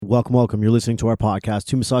Welcome. You're listening to our podcast,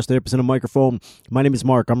 Two Massage Therapists and a Microphone. My name is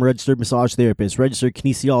Mark. I'm a registered massage therapist, registered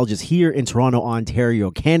kinesiologist here in Toronto,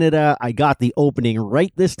 Ontario, Canada. I got the opening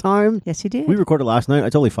right this time. Yes, you did. We recorded last night. I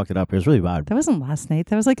totally fucked it up. It was really bad. That wasn't last night.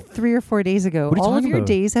 That was like 3 or 4 days ago. What are you All of talking your about?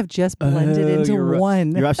 days have just blended into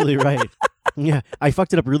one. You're absolutely right. Yeah, I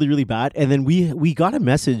fucked it up really, really bad. And then we got a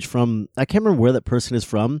message from, I can't remember where that person is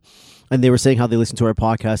from, and they were saying how they listen to our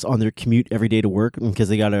podcast on their commute every day to work because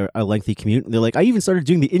they got a lengthy commute. And they're like, I even started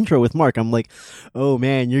doing the intro with Mark. I'm like, oh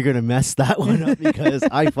man, you're going to mess that one up because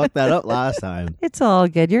I fucked that up last time. It's all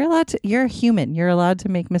good. You're human. You're allowed to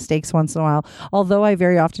make mistakes once in a while. Although I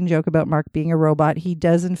very often joke about Mark being a robot, he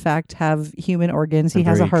does in fact have human organs. He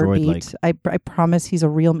has a heartbeat. I promise he's a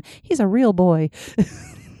real boy.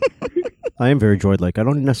 I am very droid-like. I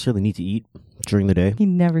don't necessarily need to eat during the day. He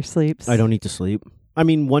never sleeps. I don't need to sleep. I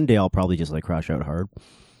mean, one day I'll probably just like crash out hard.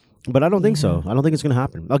 But I don't think so. I don't think it's going to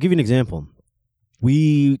happen. I'll give you an example.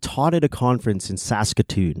 We taught at a conference in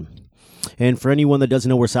Saskatoon. And for anyone that doesn't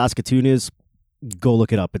know where Saskatoon is, go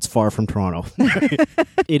look it up. It's far from Toronto.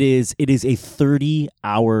 It is a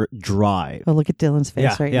 30-hour drive. Oh, look at Dylan's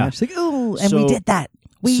face now. She's like, oh, and we did that.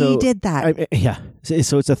 We did that.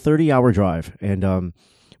 So it's a 30-hour drive. And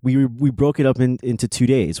we broke it up into 2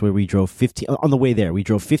 days where we drove 15 on the way there. We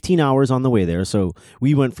drove 15 hours on the way there. So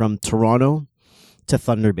we went from Toronto to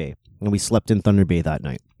Thunder Bay, and we slept in Thunder Bay that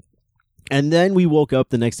night. And then we woke up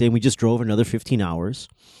the next day and we just drove another 15 hours.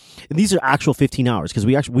 And these are actual 15 hours because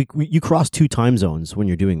you cross 2 time zones when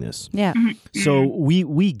you're doing this. Yeah. So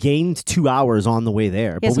we gained 2 hours on the way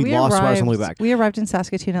there, but we lost 2 hours on the way back. We arrived in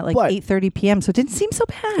Saskatoon at 8:30 p.m., so it didn't seem so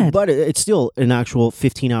bad. But it's still an actual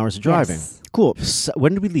 15 hours of driving. Yes. Cool. So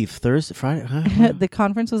when did we leave? Thursday? Friday? The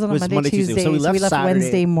conference was on Monday, Tuesday. So we left Saturday.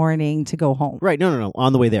 Wednesday morning to go home. Right. No.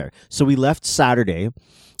 On the way there. So we left Saturday.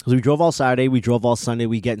 So we drove all Saturday. We drove all Sunday.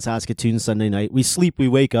 We get in Saskatoon Sunday night. We sleep. We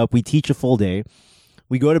wake up. We teach a full day.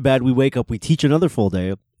 We go to bed. We wake up. We teach another full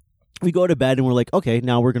day. We go to bed and we're like, okay,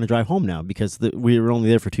 now we're going to drive home now because we were only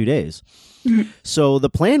there for 2 days. So the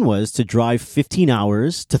plan was to drive 15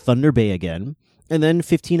 hours to Thunder Bay again and then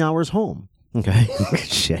 15 hours home. Okay.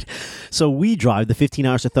 Shit. So we drive the 15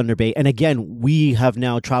 hours to Thunder Bay. And again, we have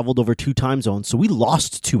now traveled over 2 time zones. So we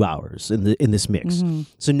lost 2 hours in this mix. Mm-hmm.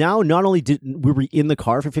 So now not only we were in the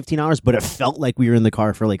car for 15 hours, but it felt like we were in the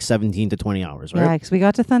car for like 17 to 20 hours, right? Yeah, because we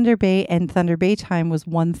got to Thunder Bay and Thunder Bay time was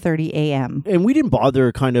 1:30 a.m. And we didn't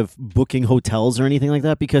bother kind of booking hotels or anything like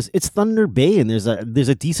that because it's Thunder Bay and there's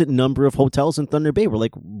a decent number of hotels in Thunder Bay. We're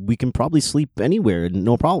like, we can probably sleep anywhere,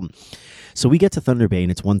 no problem. So we get to Thunder Bay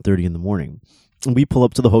and it's 1:30 in the morning. And we pull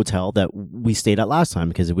up to the hotel that we stayed at last time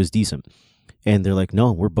because it was decent. And they're like,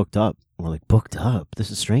 no, we're booked up. And we're like, booked up? This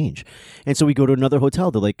is strange. And so we go to another hotel.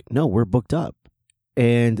 They're like, no, we're booked up.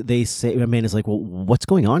 And they say, Amanda's like, well, what's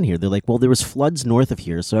going on here? They're like, well, there was floods north of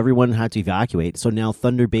here, so everyone had to evacuate. So now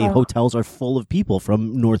Thunder Bay hotels are full of people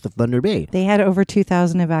from north of Thunder Bay. They had over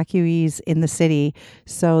 2,000 evacuees in the city.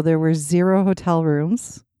 So there were 0 hotel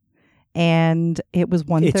rooms. And it was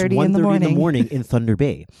 1:30 in the morning. in the morning in Thunder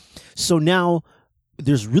Bay. So now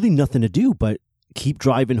there's really nothing to do but keep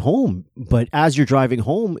driving home. But as you're driving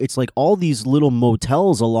home, it's like all these little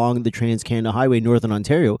motels along the Trans-Canada Highway, Northern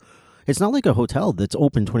Ontario. It's not like a hotel that's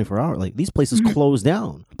open 24 hours. Like these places close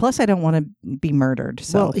down. Plus, I don't want to be murdered.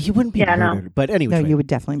 So well, he wouldn't be murdered. No. But anyway, no, you would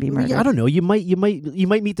definitely be murdered. I don't know. You might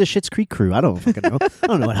meet the Schitt's Creek crew. I don't fucking know. I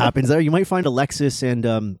don't know what happens there. You might find Alexis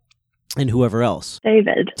and whoever else.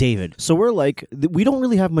 David. So we're like, we don't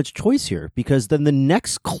really have much choice here because then the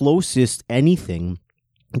next closest anything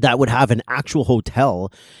that would have an actual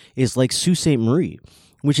hotel is like Sault Ste. Marie,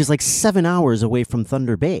 which is like 7 hours away from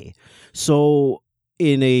Thunder Bay. So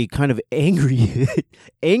in a kind of angry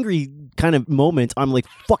kind of moment, I'm like,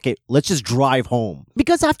 fuck it, let's just drive home.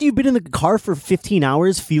 Because after you've been in the car for 15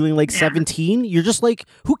 hours feeling like 17, you're just like,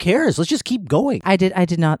 who cares? Let's just keep going. I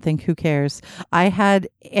did not think who cares. I had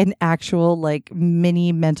an actual like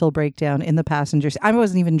mini mental breakdown in the passenger seat. I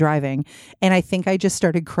wasn't even driving. And I think I just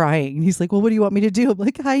started crying. And he's like, well, what do you want me to do? I'm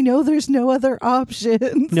like, I know there's no other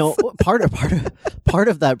options. No, part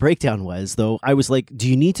of that breakdown was, though, I was like, do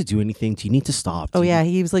you need to do anything? Do you need to stop? Oh, yeah.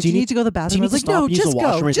 He was like, do you need to go to the bathroom? I was like, no, just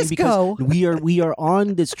go. Just go. We are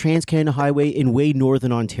on this Trans-Canada Highway in way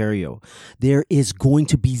northern Ontario. There is going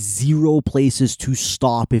to be 0 places to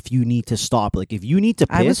stop if you need to stop. Like, if you need to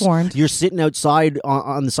piss, I was warned. You're sitting outside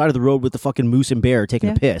on the side of the road with the fucking moose and bear taking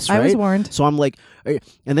a piss, right? I was warned. So I'm like,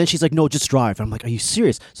 and then she's like, no, just drive. I'm like, are you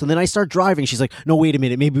serious? So then I start driving. She's like, no, wait a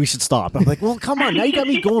minute. Maybe we should stop. I'm like, well, come on. Now you got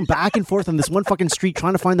me going back and forth on this one fucking street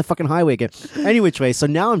trying to find the fucking highway again. Anyway, so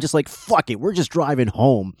now I'm just like, fuck it. We're just driving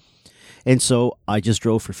home. And so I just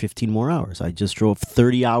drove for 15 more hours. I just drove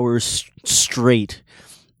 30 hours straight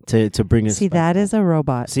to bring us. See, that is a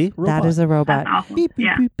robot. See, That is a robot. That's awesome.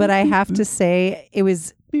 Yeah. But I have to say, it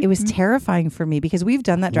was terrifying for me because we've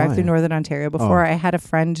done that drive Why? through Northern Ontario before. Oh. I had a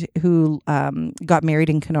friend who got married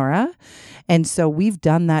in Kenora, and so we've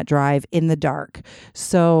done that drive in the dark.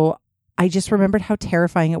 So I just remembered how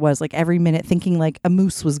terrifying it was, like every minute thinking like a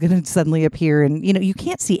moose was going to suddenly appear, and you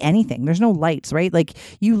can't see anything. There's no lights, right? Like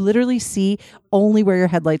you literally see only where your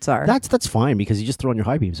headlights are. That's fine because you just throw on your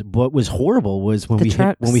high beams. What was horrible was when The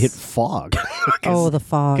we hit trucks. fog. the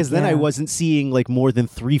fog. Because then I yeah. wasn't seeing like more than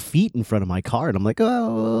 3 feet in front of my car, and I'm like,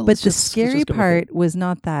 oh. But let's the just scary go with it. part was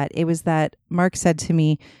not that. It was that Mark said to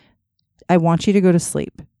me, I want you to go to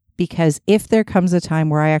sleep because if there comes a time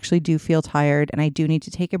where I actually do feel tired and I do need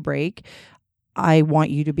to take a break, I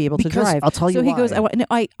want you to be able to Because drive. I'll tell you so he why.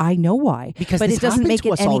 goes, I know why. Because but this it doesn't happened make to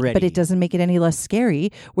it us any already. but it doesn't make it any less scary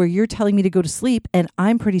where you're telling me to go to sleep and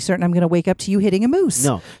I'm pretty certain I'm going to wake up to you hitting a moose.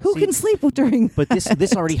 No. Who See, can sleep during But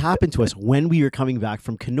this already happened to us when we were coming back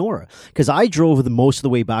from Kenora. Because I drove the most of the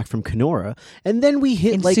way back from Kenora, and then we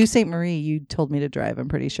hit in like Sault Ste. Marie, you told me to drive, I'm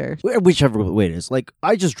pretty sure. whichever way it is. Like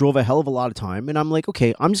I just drove a hell of a lot of time, and I'm like,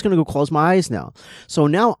 okay, I'm just gonna go close my eyes now. So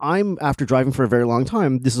now I'm after driving for a very long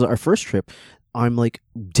time. This is our first trip. I'm like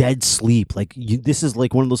dead sleep. Like this is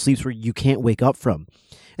like one of those sleeps where you can't wake up from.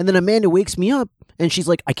 And then Amanda wakes me up and she's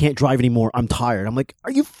like, I can't drive anymore. I'm tired. I'm like,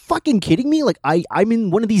 are you fucking kidding me? Like I'm in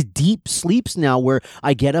one of these deep sleeps now where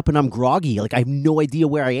I get up and I'm groggy. Like I have no idea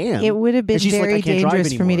where I am. It would have been And she's like, very "I can't drive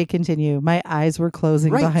dangerous for me anymore." to continue. My eyes were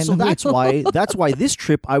closing Right. behind So the that's wheel. why this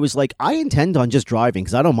trip I was like, I intend on just driving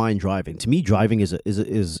because I don't mind driving. To me, driving is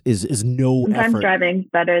no Sometimes effort. driving's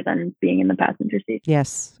better than being in the passenger seat.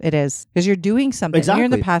 Yes, it is. Because you're doing something. When you're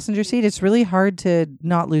in the Exactly. passenger seat, it's really hard to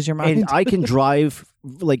not lose your mind. And I can drive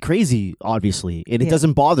like crazy, obviously, and it Yeah.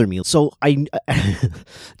 doesn't bother me. So I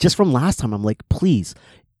just from last time, I'm like, please,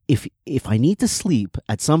 if I need to sleep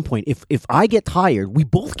at some point, if I get tired, we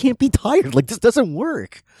both can't be tired. Like this doesn't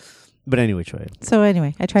work. But anyway, Troy. So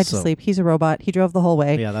anyway, I tried to So- sleep. He's a robot. He drove the whole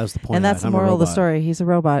way. Yeah, that was the point. And that's the moral of the story. He's a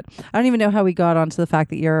robot. I don't even know how we got onto the fact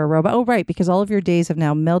that you're a robot. Oh, right, because all of your days have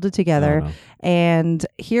now melded together. And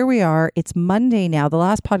here we are. It's Monday now. The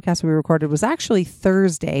last podcast we recorded was actually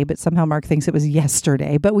Thursday, but somehow Mark thinks it was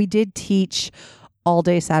yesterday. But we did teach all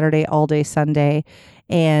day Saturday, all day Sunday.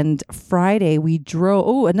 And Friday we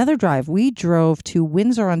drove, another drive. We drove to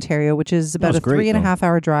Windsor, Ontario, which is about was a great, 3.5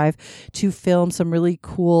 hour drive to film some really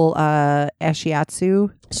cool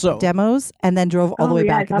Ashiatsu So demos and then drove all the Oh, way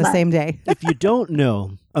yeah, I back saw in the that. same day. if you don't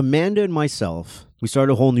know, Amanda and myself, we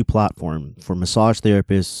started a whole new platform for massage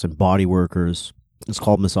therapists and body workers. It's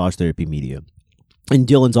called Massage Therapy Media. And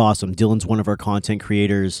Dylan's awesome. Dylan's one of our content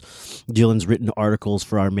creators. Dylan's written articles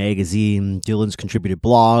for our magazine. Dylan's contributed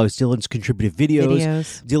blogs. Dylan's contributed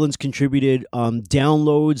videos. Dylan's contributed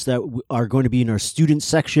downloads that are going to be in our student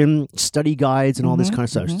section, study guides, and all this kind of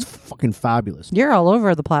stuff. It's fucking fabulous. You're all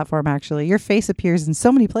over the platform, actually. Your face appears in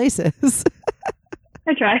so many places.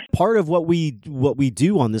 I try. Part of what we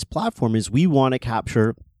do on this platform is we want to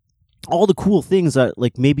capture all the cool things that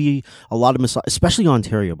like maybe a lot of massage, especially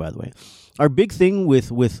Ontario, by the way. Our big thing with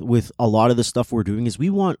a lot of the stuff we're doing is we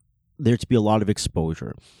want there to be a lot of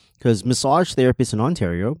exposure because massage therapists in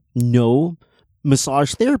Ontario know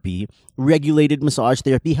massage therapy, regulated massage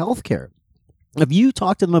therapy healthcare. If you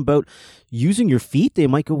talk to them about using your feet, they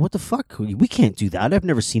might go, what the fuck? We can't do that. I've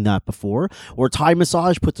never seen that before. Or Thai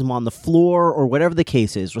massage puts them on the floor or whatever the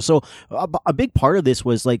case is. So a big part of this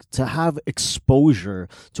was like to have exposure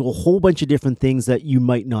to a whole bunch of different things that you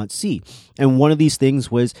might not see. And one of these things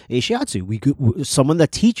was Ashiatsu. Someone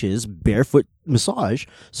that teaches barefoot massage.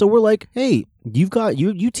 So we're like, hey,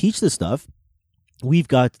 you teach this stuff. We've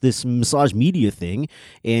got this massage media thing,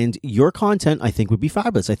 and your content, I think, would be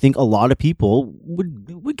fabulous. I think a lot of people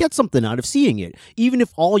would get something out of seeing it, even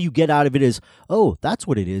if all you get out of it is, oh, that's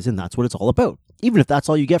what it is, and that's what it's all about. Even if that's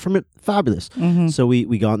all you get from it, fabulous. So we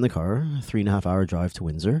got in the car, 3.5 hour drive to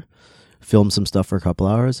Windsor, filmed some stuff for a couple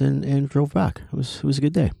hours, and drove back. It was a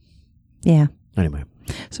good day. Yeah. Anyway.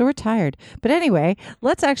 So we're tired. But anyway,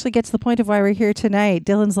 let's actually get to the point of why we're here tonight.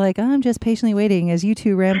 Dylan's like, I'm just patiently waiting as you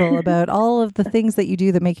two ramble about all of the things that you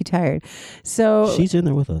do that make you tired. So She's in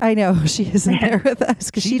there with us. I know she isn't there with us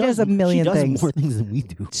because she does a million she does things. more things than we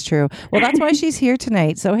do. It's true. Well, that's why she's here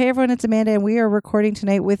tonight. So, hey, everyone, it's Amanda, and we are recording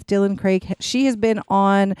tonight with Dylan Craig. She has been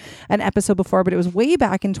on an episode before, but it was way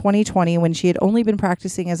back in 2020 when she had only been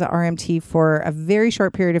practicing as a RMT for a very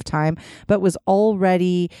short period of time, but was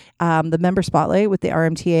already the member spotlight with the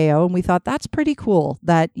RMTAO. And we thought that's pretty cool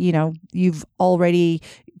that, you've already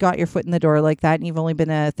got your foot in the door like that and you've only been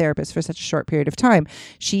a therapist for such a short period of time.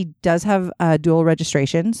 She does have a dual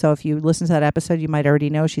registration. So if you listen to that episode, you might already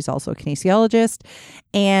know she's also a kinesiologist.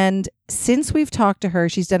 And since we've talked to her,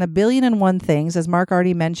 she's done 1,000,001 things. As Mark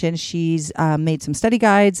already mentioned, she's made some study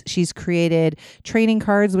guides. She's created training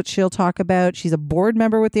cards, which she'll talk about. She's a board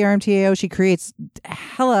member with the RMTAO. She creates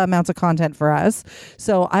hella amounts of content for us.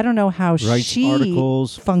 So I don't know how Writes she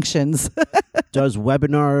articles, functions. does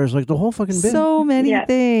webinars, like the whole fucking bit. So many Yeah.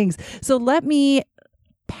 things. So let me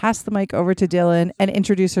pass the mic over to Dylan and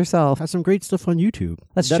introduce herself. Has some great stuff on YouTube.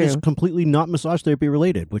 That's That true. is completely not massage therapy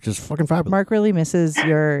related, which is fucking fabulous. Mark really misses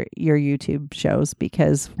your YouTube shows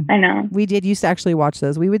because I know. we did used to actually watch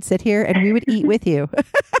those. We would sit here and we would eat with you.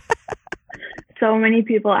 So many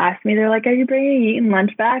people ask me, they're like, "Are you bringing Eating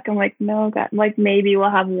Lunch back?" I'm like, "No, God. Like maybe we'll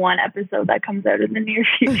have one episode that comes out in the near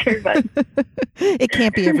future, but It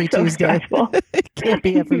can't be every it's so Tuesday. stressful." It can't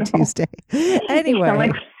be every No. Tuesday. I'm Anyway.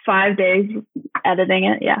 like 5 days editing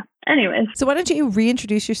it. Yeah. Anyways, So why don't you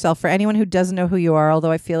reintroduce yourself for anyone who doesn't know who you are, although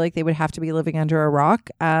I feel like they would have to be living under a rock.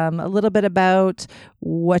 A little bit about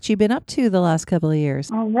what you've been up to the last couple of years.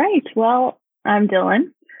 all right. Well, I'm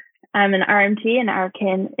Dylan. I'm an RMT and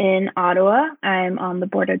RKIN in Ottawa. I'm on the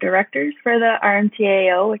board of directors for the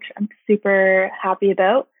RMTAO, which I'm super happy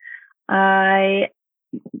about.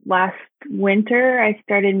 Last winter, I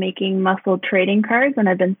started making muscle trading cards, and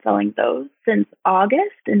I've been selling those since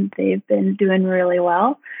August, and they've been doing really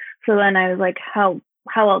well. So then I was like, how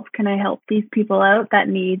else can I help these people out that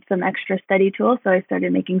need some extra study tools? So I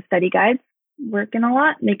started making study guides, working a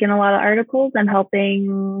lot, making a lot of articles. I'm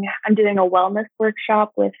doing a wellness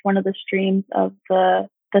workshop with one of the streams of the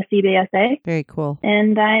CBSA. Very cool.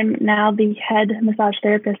 And I'm now the head massage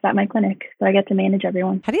therapist at my clinic. So I get to manage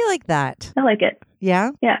everyone. How do you like that? I like it.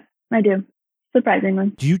 Yeah? Yeah, I do.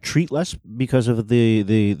 Surprisingly. Do you treat less because of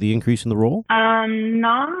the increase in the role?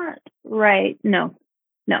 Not right. No.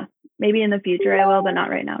 Maybe in the future I will, but not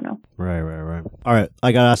right now. No. Right. All right,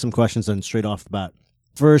 I gotta ask some questions then straight off the bat.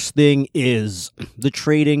 First thing is the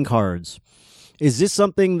trading cards. Is this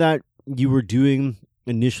something that you were doing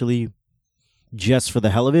initially just for the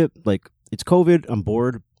hell of it? Like, it's COVID, I'm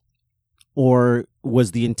bored. Or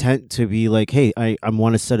was the intent to be like, hey, I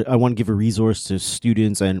want to give a resource to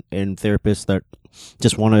students and therapists that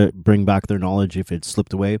just want to bring back their knowledge if it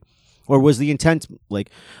slipped away? Or was the intent like,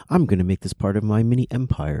 I'm going to make this part of my mini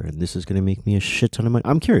empire and this is going to make me a shit ton of money?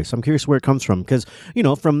 I'm curious where it comes from, because,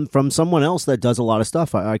 from someone else that does a lot of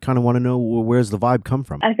stuff, I kind of want to know where's the vibe come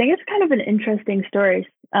from. I think it's kind of an interesting story.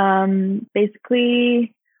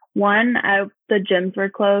 Basically, the gyms were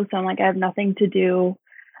closed. So I'm like, I have nothing to do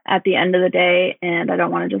at the end of the day, and I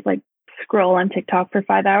don't want to just like scroll on TikTok for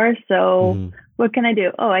 5 hours. So what can I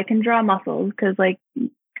do? Oh, I can draw muscles because like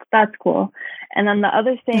that's cool. And then the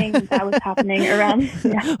other thing that was happening around,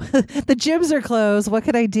 The gyms are closed. What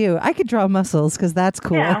could I do? I could draw muscles because that's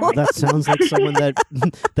cool. Yeah. That sounds like someone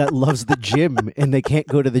that loves the gym and they can't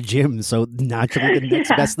go to the gym. So naturally, the next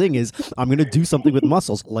best thing is I'm going to do something with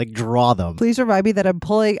muscles, like draw them. Please remind me that I'm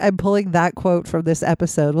pulling that quote from this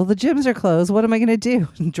episode. Well, the gyms are closed. What am I going to do?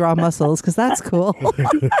 Draw muscles because that's cool.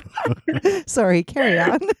 Sorry, carry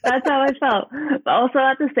on. that's how I felt. But also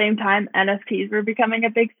at the same time, NFTs were becoming a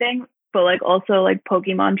big thing, but like also like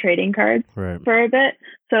Pokemon trading cards Right. for a bit.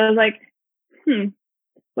 So I was like,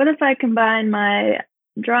 what if I combine my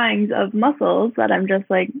drawings of muscles that I'm just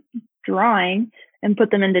like drawing and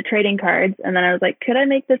put them into trading cards? And then I was like, could I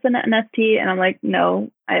make this an NFT? And I'm like,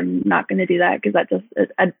 no, I'm not going to do that because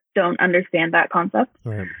I don't understand that concept.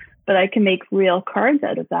 Right. But I can make real cards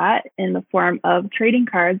out of that in the form of trading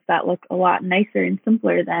cards that look a lot nicer and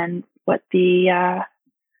simpler than what the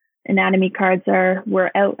anatomy cards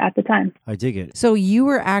were out at the time. I dig it. So you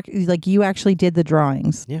were you actually did the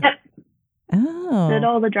drawings. Yeah. Yep. Oh. Did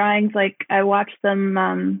all the drawings. Like I watched them,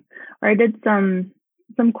 or I did some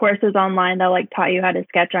courses online that like taught you how to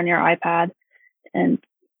sketch on your iPad, and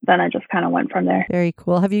then I just kind of went from there. Very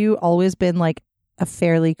cool. Have you always been like a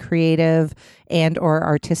fairly creative and or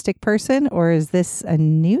artistic person, or is this a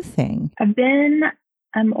new thing?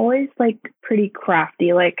 I'm always like pretty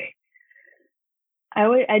crafty. Like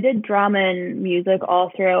I did drama and music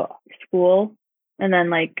all throughout school, and then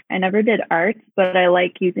like I never did arts, but I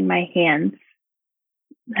like using my hands,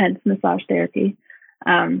 hence massage therapy.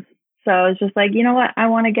 So I was just like, you know what? I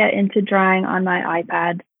want to get into drawing on my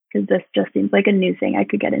iPad because this just seems like a new thing I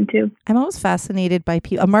could get into. I'm always fascinated by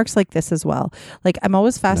people. Mark's like this as well. Like I'm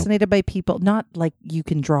always fascinated by people, not like you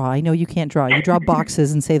can draw. I know you can't draw. You draw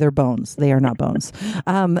boxes and say they're bones. They are not bones.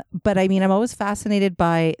 But I mean, I'm always fascinated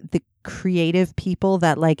by the creative people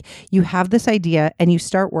that like you have this idea and you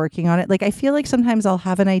start working on it. Like I feel like sometimes I'll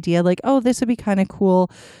have an idea like, oh, this would be kind of cool,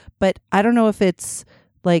 but I don't know if it's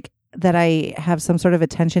like that I have some sort of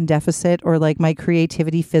attention deficit or like my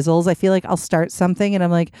creativity fizzles. I feel like I'll start something and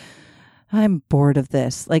I'm like, I'm bored of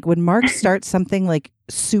this. Like when Mark starts something like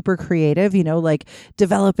super creative, you know, like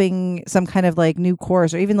developing some kind of like new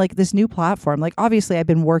course or even like this new platform. Like obviously I've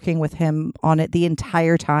been working with him on it the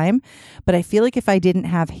entire time, but I feel like if I didn't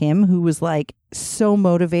have him who was like so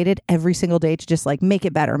motivated every single day to just like make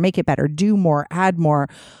it better, do more, add more.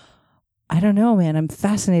 I don't know, man. I'm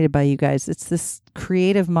fascinated by you guys. It's this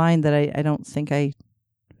creative mind that I don't think I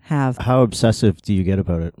have. How obsessive do you get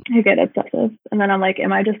about it? I get obsessive. And then I'm like,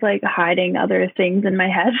 am I just like hiding other things in my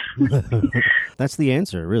head? That's the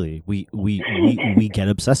answer, really. We get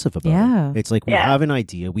obsessive about it. It's like we have an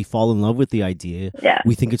idea, we fall in love with the idea,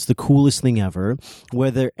 we think it's the coolest thing ever.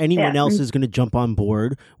 Whether anyone else is going to jump on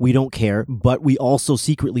board, we don't care, but we also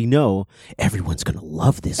secretly know everyone's going to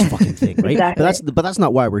love this fucking thing, right? Exactly. But that's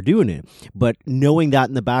not why we're doing it. But knowing that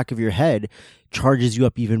in the back of your head charges you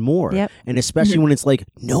up even more. Yep. And especially when it's like,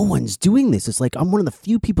 no one's doing this. It's like, I'm one of the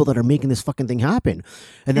few people that are making this fucking thing happen.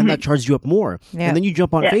 And then that charges you up more. Yeah. And then you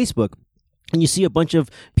jump on Facebook and you see a bunch of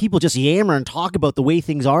people just yammer and talk about the way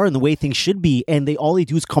things are and the way things should be, and all they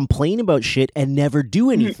do is complain about shit and never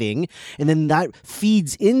do anything. And then that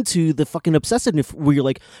feeds into the fucking obsessiveness where you're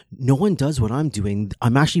like, no one does what I'm doing.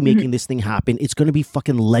 I'm actually making this thing happen. It's going to be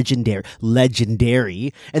fucking legendary.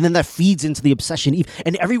 And then that feeds into the obsession.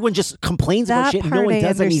 And everyone just complains about shit and no one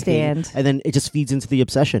does anything. And then it just feeds into the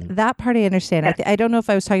obsession. That part I understand. I don't know if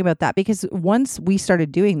I was talking about that because once we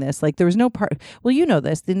started doing this, like there was no part, well, you know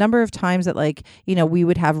this, the number of times that like, you know, we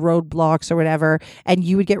would have roadblocks or whatever, and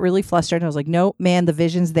you would get really flustered. And I was like, no, man, the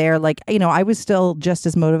vision's there. Like, you know, I was still just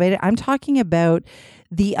as motivated. I'm talking about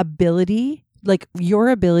the ability, like your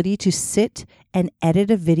ability to sit and edit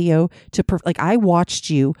a video to, like I watched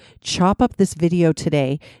you chop up this video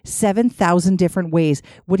today, 7,000 different ways.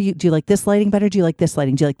 What do you like this lighting better? Do you like this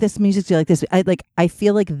lighting? Do you like this music? Do you like this? I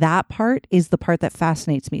feel like that part is the part that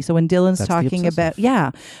fascinates me. So when Dylan's talking about,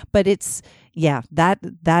 but it's,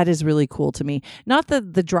 that is really cool to me. Not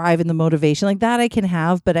the drive and the motivation like that I can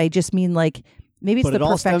have, but I just mean like maybe it's the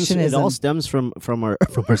perfectionism. It all stems from our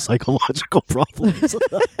psychological problems.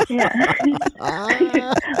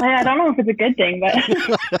 I don't know if it's a good thing,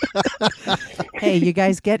 but hey, you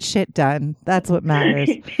guys get shit done. That's what matters.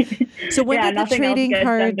 So when did the trading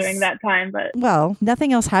cards during that time? But well,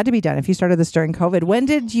 nothing else had to be done if you started this during COVID. When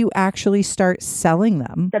did you actually start selling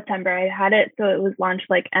them? September. I had it, so it was launched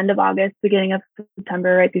like end of August, beginning of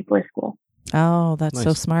September, right before school. Oh, that's nice.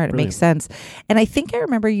 So smart. Brilliant. It makes sense. And I think I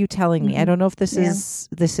remember you telling me, I don't know if this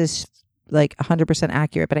is like 100%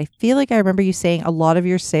 accurate, but I feel like I remember you saying a lot of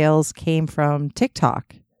your sales came from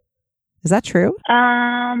TikTok. Is that true?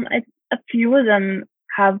 A few of them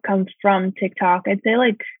have come from TikTok. I'd say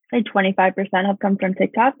like 25% have come from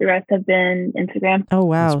TikTok. The rest have been Instagram. Oh,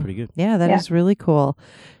 wow. That's pretty good. Yeah, that is really cool.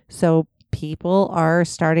 So people are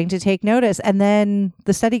starting to take notice. And then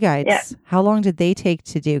the study guides, how long did they take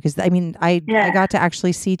to do? Because I mean, I got to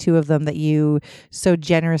actually see 2 of them that you so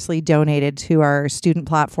generously donated to our student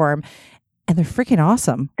platform, and they're freaking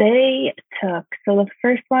awesome. They took, so the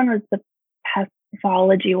first one was the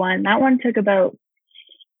pathology one. That one took about,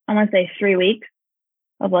 I want to say 3 weeks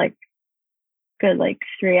of like good, like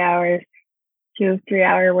 3 hours, 2-3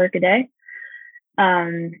 hour work a day.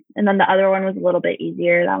 And then the other one was a little bit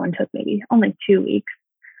easier. That one took maybe only 2 weeks.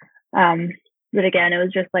 But again, it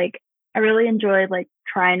was just like, I really enjoyed like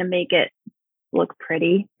trying to make it look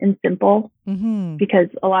pretty and simple, because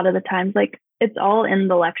a lot of the times, like it's all in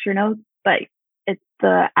the lecture notes, but it's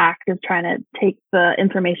the act of trying to take the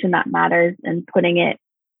information that matters and putting it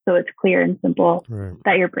so it's clear and simple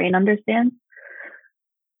that your brain understands.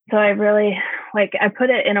 So I really like, I put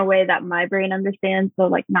it in a way that my brain understands. So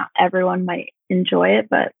like not everyone might enjoy it,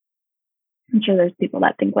 but I'm sure there's people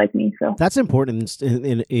that think like me. So that's important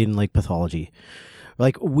in like pathology.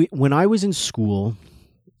 Like when I was in school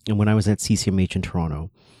and when I was at CCMH in Toronto,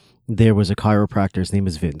 there was a chiropractor. His name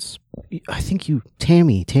is Vince. I think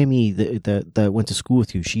Tammy that went to school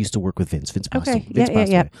with you. She used to work with Vince. Vince passed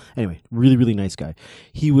away. Anyway, really, really nice guy.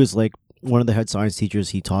 He was like one of the head science teachers.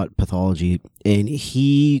 He taught pathology, and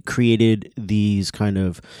he created these kind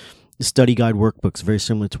of study guide workbooks very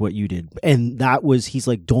similar to what you did. And that was, he's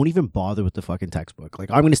like, don't even bother with the fucking textbook. Like,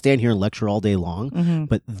 I'm going to stand here and lecture all day long,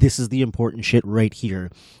 but this is the important shit right here.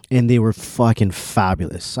 And they were fucking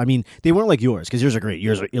fabulous. I mean, they weren't like yours, because yours are great.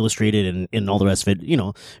 Yours are illustrated and all the rest of it. You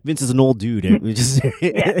know, Vince is an old dude. It just,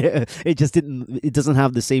 it doesn't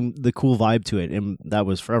have the cool vibe to it. And that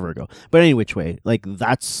was forever ago. But any which way, like,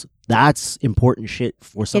 that's That's important shit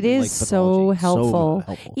for something It like is so pathology.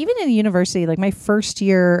 helpful. Even in university, like my first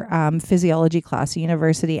year physiology class at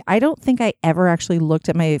university, I don't think I ever actually looked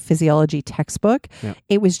at my physiology textbook. Yeah.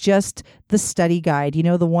 It was just the study guide, you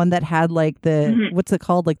know, the one that had like the, what's it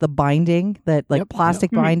called? Like the binding, that like Yep,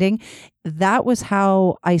 plastic binding. That was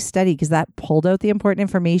how I studied, because that pulled out the important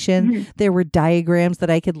information. There were diagrams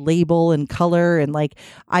that I could label and color. And like,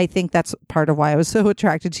 I think that's part of why I was so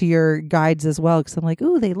attracted to your guides as well. Because I'm like,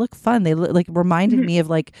 ooh, they look fun. They look, like reminded me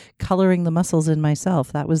of like coloring the muscles in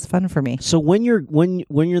myself. That was fun for me. So when you're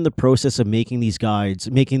in the process of making these guides,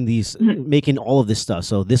 making all of this stuff,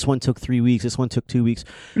 so this one took 3 weeks, this one took 2 weeks.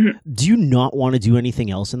 Do you not want to do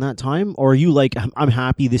anything else in that time, or are you like, I'm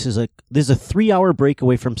happy? This is a 3-hour break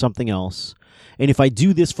away from something else, and if I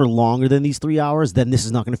do this for longer than these 3 hours, then this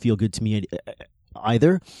is not going to feel good to me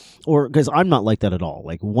either. Or because I'm not like that at all.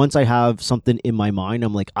 Like once I have something in my mind,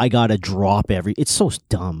 I'm like, I gotta drop it's so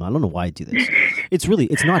dumb. I don't know why I do this. It's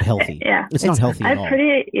not healthy. Yeah. It's not healthy at all.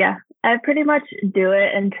 I pretty much do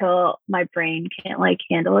it until my brain can't like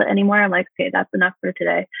handle it anymore. I'm like, okay, that's enough for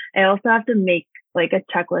today. I also have to make like a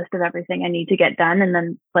checklist of everything I need to get done, and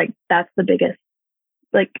then like that's the biggest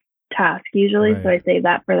like task usually. Right. So I save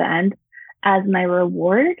that for the end as my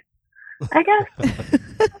reward, I guess.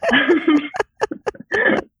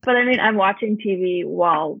 But I mean, I'm watching TV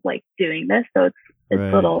while like doing this, so it's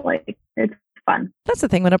Right. little like it's fun. That's the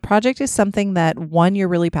thing. When a project is something that, one, you're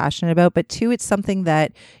really passionate about, but two, it's something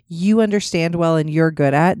that you understand well and you're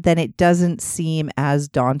good at, then it doesn't seem as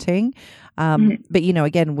daunting. But, you know,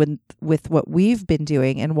 again, with what we've been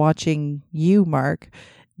doing and watching you, Mark,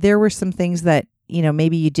 there were some things that, you know,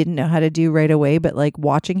 maybe you didn't know how to do right away, but like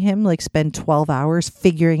watching him like spend 12 hours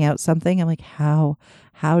figuring out something, I'm like, how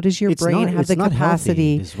does your brain have the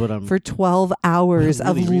capacity for 12 hours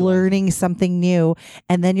of learning something new,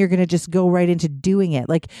 and then you're going to just go right into doing it?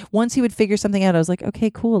 Like once he would figure something out, I was like, okay,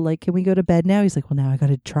 cool. Like, can we go to bed now? He's like, well, now I got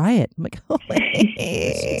to try it. I'm like, oh,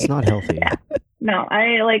 It's not healthy. Yeah. No,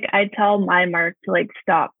 I tell my Mark to like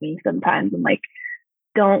stop me sometimes. I'm like,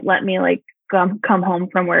 don't let me like come home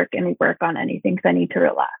from work and work on anything, because I need to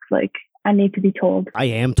relax. Like I need to be told. I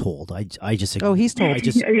am told. I just. Oh, he's told.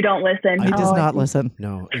 You don't listen. He does not listen.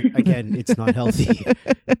 No, again, it's not healthy.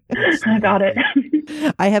 I got it.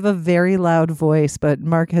 I have a very loud voice, but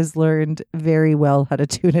Mark has learned very well how to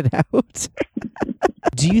tune it out.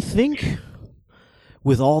 Do you think,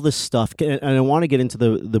 with all this stuff, and I want to get into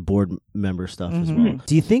the board member stuff as well,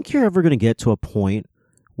 do you think you're ever going to get to a point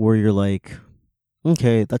where you're like,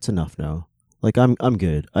 okay, that's enough now? Like I'm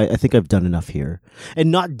good. I think I've done enough here,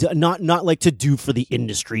 and not like to do for the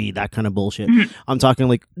industry, that kind of bullshit. I'm talking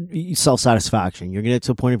like self-satisfaction. You're gonna get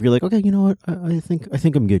to a point of you're like, okay, you know what? I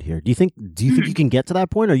think I'm good here. Do you think you can get to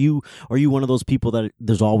that point? Are you one of those people that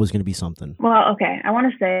there's always going to be something? Well, okay. I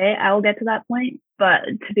want to say I will get to that point, but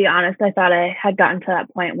to be honest, I thought I had gotten to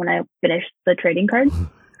that point when I finished the trading cards,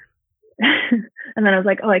 and then I was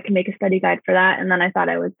like, oh, I can make a study guide for that, and then I thought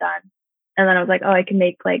I was done. And then I was like, oh, I can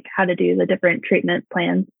make like how to do the different treatment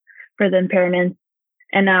plans for the impairments.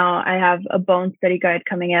 And now I have a bone study guide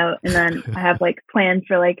coming out. And then I have like plans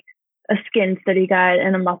for like a skin study guide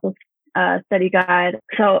and a muscle study guide.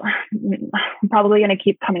 So I'm probably going to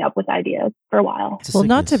keep coming up with ideas for a while. Well,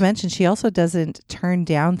 not to mention, she also doesn't turn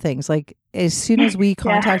down things. Like as soon as we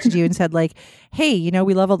contacted you and said like, hey, you know,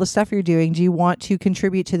 we love all the stuff you're doing. Do you want to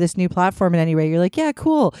contribute to this new platform in any way? You're like, yeah,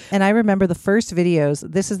 cool. And I remember the first videos.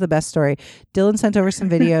 This is the best story. Dylan sent over some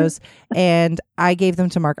videos and I gave them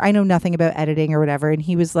to Mark. I know nothing about editing or whatever. And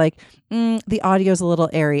he was like, the audio's a little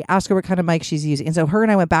airy. Ask her what kind of mic she's using. And so her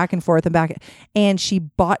and I went back and forth and she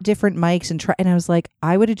bought different mics and I was like,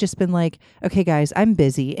 I would have just been like, okay, guys, I'm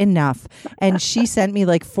busy enough. And she sent me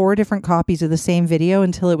like 4 different copies of the same video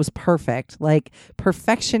until it was perfect. Like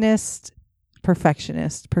perfectionist.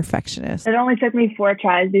 It only took me 4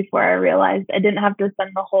 tries before I realized I didn't have to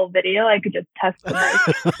send the whole video. I could just test the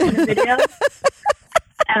mic in the video.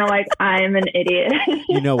 And I'm like, I'm an idiot.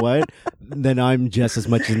 You know what? Then I'm just as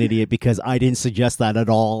much an idiot because I didn't suggest that at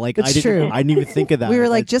all. Like I didn't even think of that. We were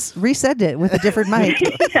like, just resend it with a different mic.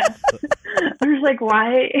 Yeah. I was like,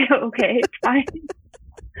 why? Okay, it's fine.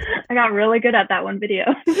 I got really good at that one video.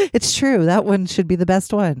 It's true. That one should be the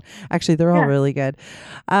best one. Actually, they're all really good.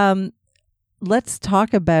 Let's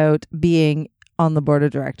talk about being on the board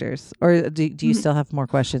of directors. Or do you still have more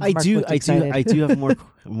questions? I do have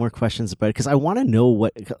more questions about it because I want to know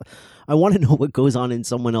what goes on in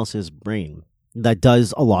someone else's brain that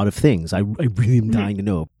does a lot of things. I really am dying to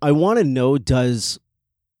know. I want to know, does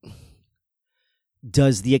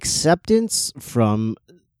the acceptance from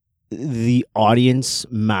the audience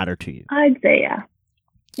matter to you? I'd say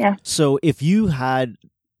yeah. So if you had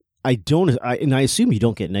and I assume you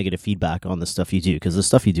don't get negative feedback on the stuff you do because the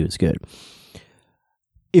stuff you do is good.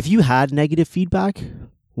 If you had negative feedback,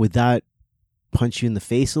 would that punch you in the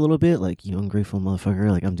face a little bit? Like, you ungrateful motherfucker,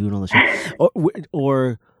 like I'm doing all this shit.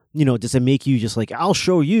 Or does it make you just like, I'll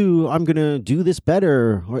show you, I'm going to do this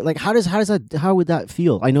better? Or like, how would that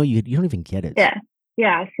feel? I know you don't even get it.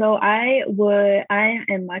 Yeah. So I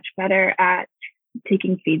am much better at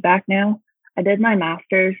taking feedback now. I did my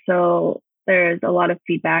master's, so there's a lot of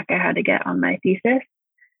feedback I had to get on my thesis.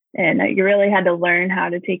 And you really had to learn how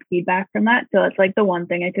to take feedback from that. So it's like the one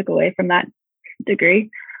thing I took away from that degree.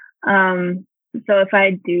 So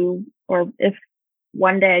if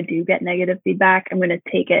one day I do get negative feedback, I'm going to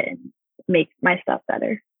take it and make my stuff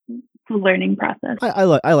better. It's a learning process.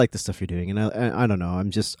 I like the stuff you're doing, and I don't know.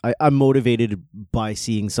 I'm motivated by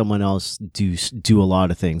seeing someone else do a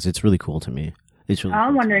lot of things. It's really cool to me.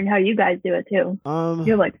 I'm wondering how you guys do it too.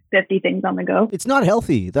 You have like 50 things on the go. It's not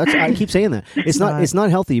healthy. I keep saying that. It's not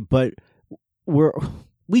healthy, but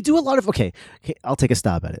we do a lot of okay, I'll take a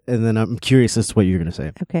stab at it, and then I'm curious as to what you're going to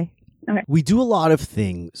say. Okay. We do a lot of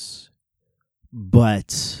things,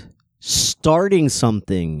 but starting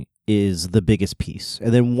something is the biggest piece.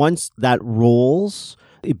 And then once that rolls,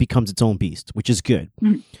 it becomes its own beast, which is good.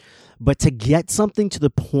 Mm-hmm. But to get something to the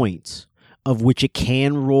point of which it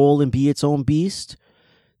can roll and be its own beast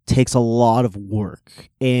takes a lot of work.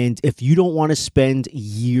 And if you don't want to spend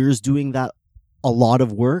years doing that, a lot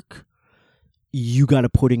of work, you got to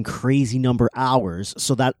put in crazy number hours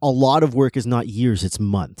so that a lot of work is not years, it's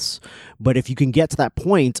months. But if you can get to that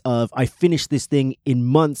point of I finished this thing in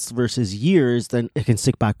months versus years, then it can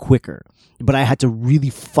stick back quicker. But I had to really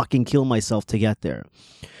fucking kill myself to get there.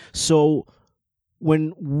 So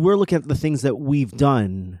when we're looking at the things that we've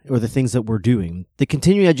done or the things that we're doing, the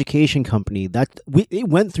continuing education company, it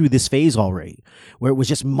went through this phase already where it was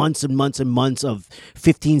just months and months and months of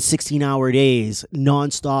 15, 16-hour days,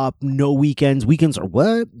 nonstop, no weekends or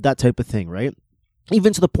what? That type of thing, right?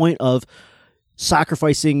 Even to the point of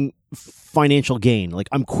sacrificing financial gain. Like,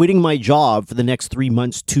 I'm quitting my job for the next 3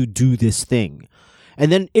 months to do this thing.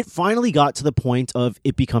 And then it finally got to the point of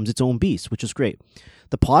it becomes its own beast, which is great.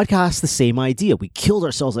 The podcast, the same idea. We killed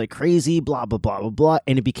ourselves like crazy, blah, blah, blah, blah, blah,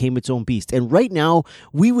 and it became its own beast. And right now,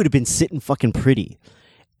 we would have been sitting fucking pretty.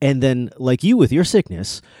 And then, like you with your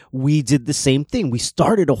sickness, we did the same thing. We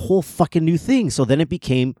started a whole fucking new thing. So then it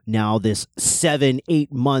became now this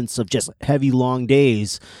 7-8 months of just heavy, long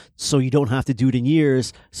days. So you don't have to do it in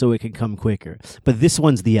years, so it can come quicker. But this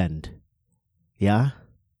one's the end. Yeah?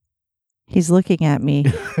 He's looking at me.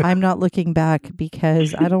 I'm not looking back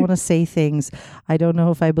because I don't want to say things. I don't know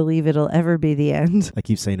if I believe it'll ever be the end. I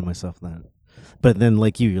keep saying to myself that. But then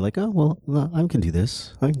like you're like, oh, well, no, I can do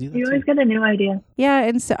this. I can do that. You always get a new idea. Yeah,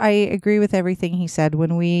 and so I agree with everything he said.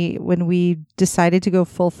 When we decided to go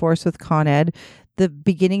full force with Con Ed, the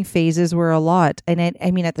beginning phases were a lot. And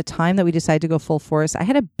I mean, at the time that we decided to go full force, I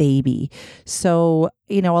had a baby. So,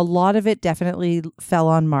 a lot of it definitely fell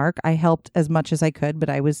on Mark. I helped as much as I could, but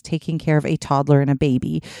I was taking care of a toddler and a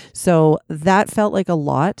baby. So that felt like a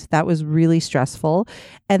lot. That was really stressful.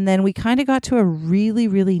 And then we kind of got to a really,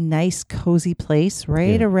 really nice, cozy place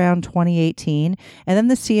around 2018. And then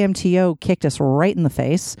the CMTO kicked us right in the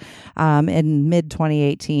face in mid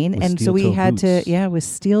 2018. With and so we had boots. with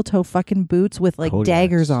steel toe fucking boots with like Kodiaks.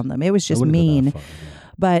 daggers on them. It was just mean.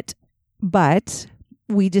 But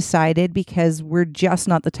we decided, because we're just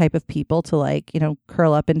not the type of people to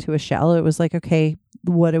curl up into a shell. It was like, okay,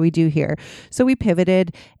 what do we do here? So we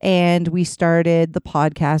pivoted and we started the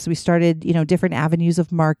podcast. We started, different avenues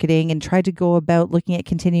of marketing and tried to go about looking at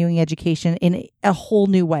continuing education in a whole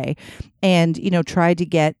new way, and, tried to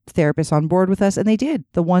get therapists on board with us. And they did.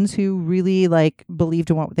 The ones who really believed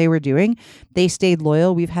in what they were doing, they stayed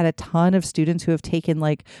loyal. We've had a ton of students who have taken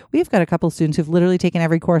we've got a couple of students who've literally taken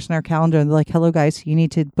every course in our calendar, and they're like, hello guys, you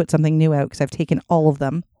need to put something new out because I've taken all of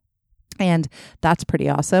them. And that's pretty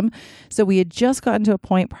awesome. So we had just gotten to a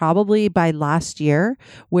point probably by last year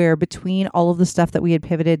where between all of the stuff that we had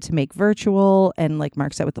pivoted to make virtual and like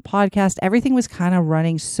Mark said with the podcast, everything was kind of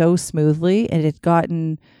running so smoothly, and it had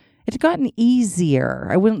gotten easier.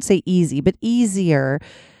 I wouldn't say easy, but easier.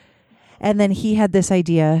 And then he had this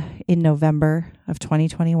idea in November of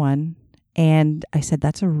 2021. And I said,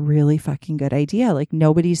 that's a really fucking good idea. Like,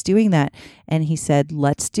 nobody's doing that. And he said,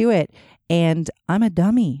 let's do it. And I'm a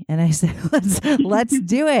dummy. And I said, let's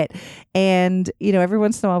do it. And, every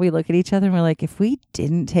once in a while we look at each other and we're like, if we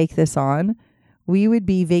didn't take this on, we would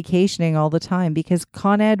be vacationing all the time, because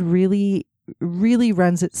Con Ed really, really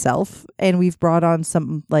runs itself. And we've brought on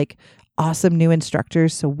some awesome new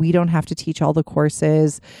instructors so we don't have to teach all the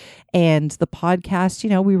courses. And the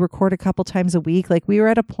podcast, we record a couple times a week. Like we were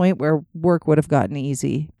at a point where work would have gotten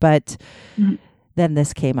easy, but then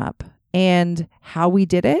this came up. And how we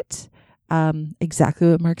did it,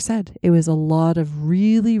 exactly what Mark said. It was a lot of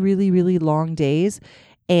really, really, really long days.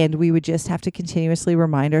 And we would just have to continuously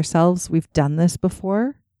remind ourselves we've done this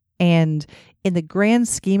before. And in the grand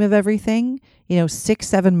scheme of everything,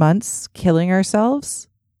 6-7 months killing ourselves,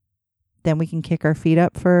 then we can kick our feet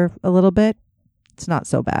up for a little bit. It's not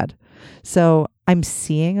so bad. So I'm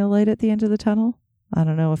seeing a light at the end of the tunnel. I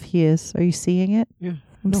don't know if he is. Are you seeing it? Yeah.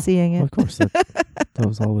 I'm seeing it. Of course. That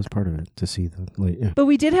was always part of it, to see the light. Yeah. But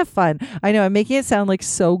we did have fun. I know I'm making it sound like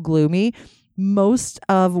so gloomy. Most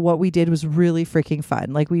of what we did was really freaking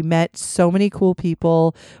fun. Like we met so many cool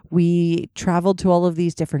people. We traveled to all of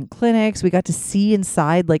these different clinics. We got to see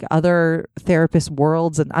inside like other therapist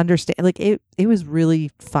worlds and understand. Like it was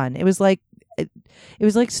really fun. It was like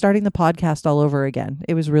starting the podcast all over again.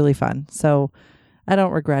 It was really fun. So I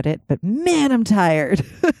don't regret it, but man, I'm tired.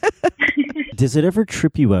 Does it ever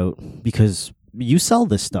trip you out? Because you sell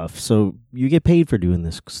this stuff, so you get paid for doing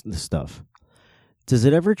this stuff. Does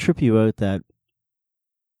it ever trip you out that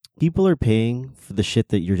people are paying for the shit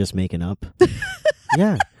that you're just making up?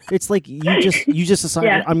 Yeah. It's like you just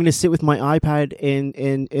decided I'm going to sit with my iPad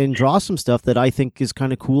and draw some stuff that I think is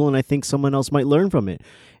kind of cool and I think someone else might learn from it.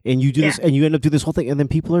 And you do this and you end up doing this whole thing and then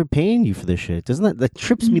people are paying you for this shit. Doesn't that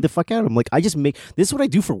trips me the fuck out? I'm like, this is what I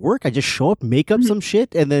do for work. I just show up, make up some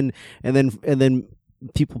shit and then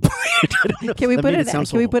people Can we put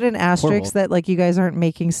an asterisk that like you guys aren't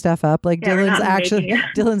making stuff up? Like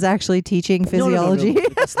Dylan's actually teaching physiology. No.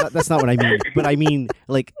 That's not what I mean. But I mean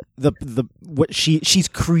like what she's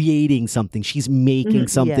creating something. She's making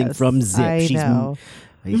something from zip. I know.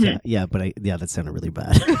 That sounded really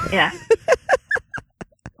bad. Yeah.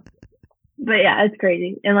 But yeah, it's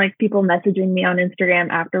crazy. And like people messaging me on Instagram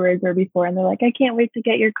afterwards or before, and they're like, I can't wait to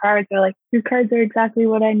get your cards. They're like, your cards are exactly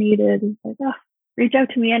what I needed. It's like, oh, reach out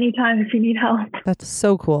to me anytime if you need help. That's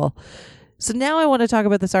so cool. So now I want to talk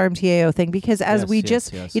about this RMTAO thing because as we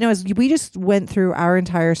just went through our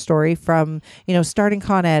entire story from, starting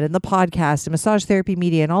Con Ed and the podcast and massage therapy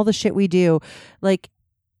media and all the shit we do, like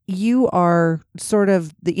you are sort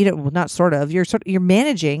of you're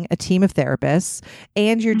managing a team of therapists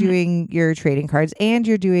and you're doing your trading cards and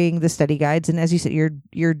you're doing the study guides. And as you said,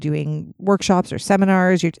 you're doing workshops or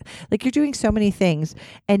seminars. You're doing so many things.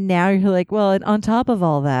 And now you're like, well, and on top of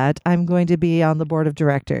all that, I'm going to be on the board of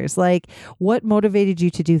directors. Like what motivated you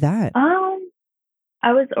to do that?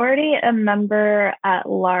 I was already a member at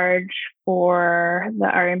large for the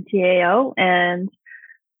RMTAO. And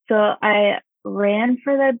so I ran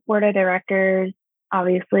for the board of directors,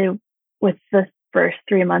 obviously, with the first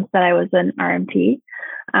 3 months that I was an RMT,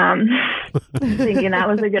 thinking that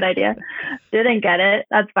was a good idea. Didn't get it.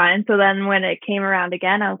 That's fine. So then when it came around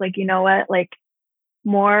again, I was like, you know what? Like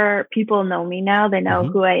more people know me now. They know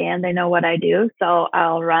who I am. They know what I do. So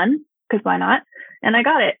I'll run because why not? And I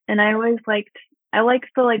got it. And I always liked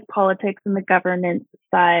the politics and the governance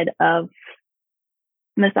side of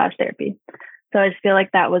massage therapy. So I just feel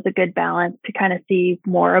like that was a good balance to kind of see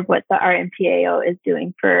more of what the RMTAO is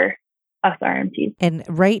doing for us RMTs. And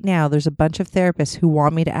right now, there's a bunch of therapists who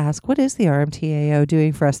want me to ask, what is the RMTAO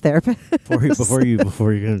doing for us therapists?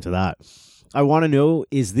 Before you get into that, I want to know,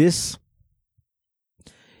 is this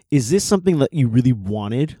something that you really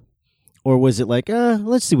wanted? Or was it like,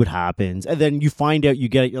 let's see what happens? And then you find out you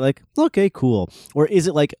get it, you're like, okay, cool. Or is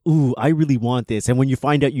it like, ooh, I really want this. And when you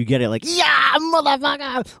find out you get it, like, yeah,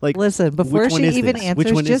 motherfucker. Like, listen, before she even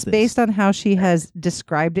answers, just based on how she has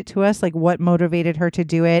described it to us, like what motivated her to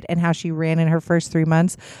do it and how she ran in her first 3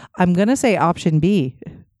 months, I'm going to say option B.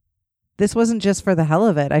 This wasn't just for the hell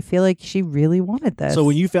of it. I feel like she really wanted this. So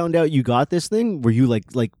when you found out you got this thing, were you like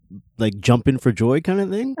jumping for joy kind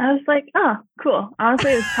of thing? I was like, oh, cool.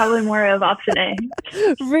 Honestly, it was probably more of option A.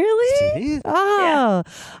 Really? See? Oh, Yeah.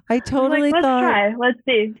 I totally Let's thought. Let's try. Let's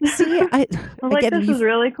see. See, I was like, this is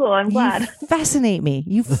really cool. I'm glad. You fascinate me.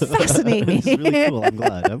 You fascinate me. It's really cool. I'm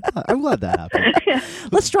glad that happened. Yeah.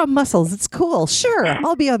 Let's draw muscles. It's cool. Sure.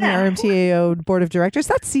 I'll be on the RMTAO board of directors.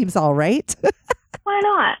 That seems all right. Why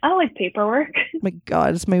not? I like paperwork. My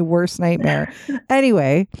God, it's my worst nightmare.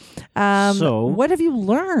 Anyway, so what have you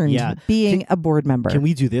learned being a board member? Can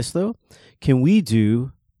we do this though?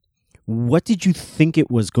 What did you think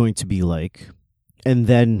it was going to be like? And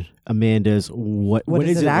then Amanda's, what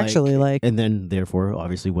is it actually like? And then therefore,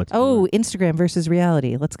 obviously, Instagram versus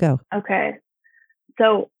reality. Let's go. Okay.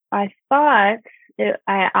 So I thought,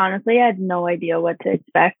 I honestly had no idea what to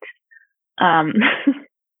expect.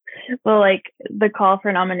 well, like the call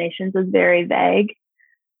for nominations was very vague.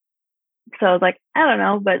 So I was like, I don't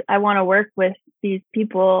know, but I want to work with these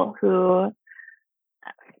people who,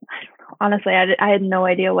 honestly, I had no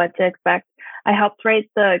idea what to expect. I helped write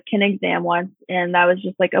the kin exam once, and that was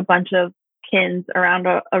just like a bunch of kins around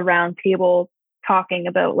a round table talking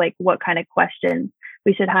about like what kind of questions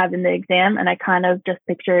we should have in the exam. And I kind of just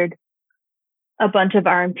pictured a bunch of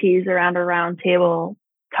RMTs around a round table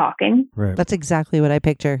talking. Right. That's exactly what I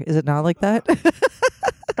picture. Is it not like that?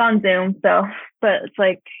 It's on Zoom, so, but it's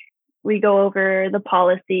like we go over the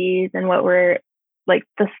policies and what we're like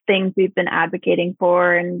the things we've been advocating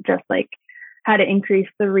for, and just like how to increase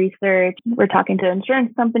the research. We're talking to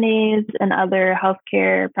insurance companies and other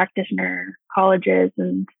healthcare practitioner colleges,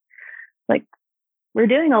 and like we're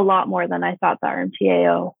doing a lot more than I thought the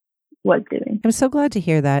RMTAO was doing. I'm so glad to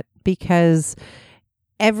hear that, because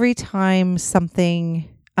every time something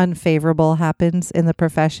unfavorable happens in the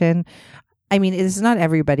profession, I mean, it's not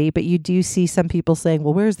everybody, but you do see some people saying,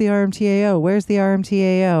 well, where's the RMTAO? Where's the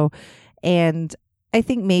RMTAO? And I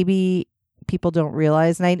think maybe people don't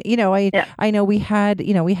realize. And I know we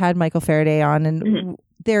had Michael Faraday on, and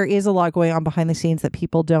there is a lot going on behind the scenes that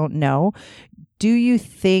people don't know. Do you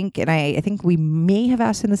think, and I think we may have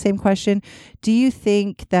asked him the same question, do you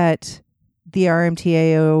think that the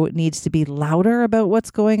RMTAO needs to be louder about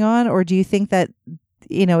what's going on? Or do you think that,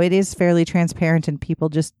 it is fairly transparent and people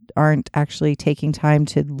just aren't actually taking time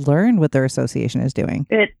to learn what their association is doing?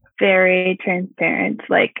 It's very transparent.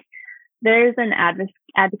 Like there's an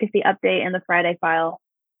advocacy update in the Friday file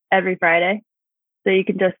every Friday. So you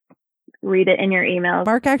can just read it in your emails.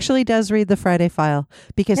 Mark actually does read the Friday file,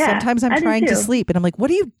 because sometimes I'm trying to sleep and I'm like,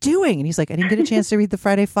 what are you doing? And he's like, I didn't get a chance to read the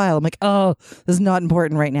Friday file. I'm like, oh, this is not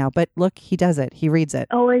important right now. But look, he does it. He reads it.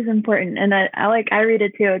 Always important. And I read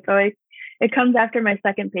it too. It's always, it comes after my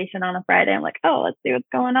second patient on a Friday. I'm like, oh, let's see what's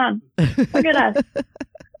going on. Look at us.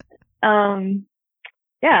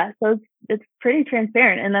 So it's pretty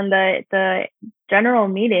transparent. And then the general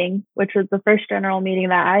meeting, which was the first general meeting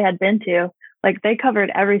that I had been to, like they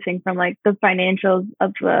covered everything from like the financials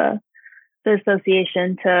of the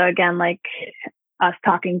association to, again, like us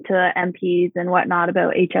talking to MPs and whatnot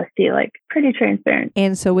about HST, like pretty transparent.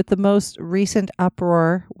 And so with the most recent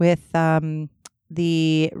uproar with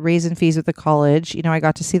the raise in fees at the college, I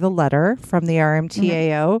got to see the letter from the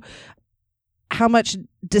RMTAO. How much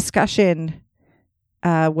discussion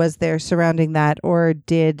was there surrounding that, or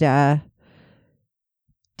did our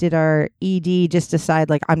ED just decide,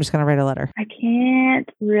 like, I'm just going to write a letter? I can't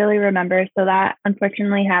really remember. So that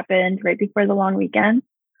unfortunately happened right before the long weekend.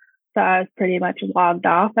 So I was pretty much logged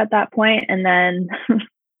off at that point. And then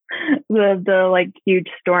the like huge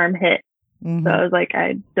storm hit. So I was like,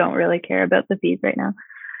 I don't really care about the fees right now.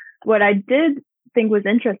 What I did think was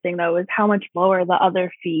interesting though, was how much lower the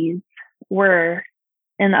other fees were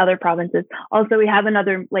in the other provinces. Also, we haven't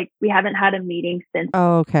had a meeting since.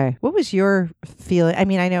 Oh, okay. What was your feeling? I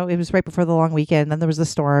mean, I know it was right before the long weekend, then there was the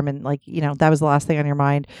storm, and that was the last thing on your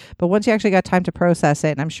mind. But once you actually got time to process it,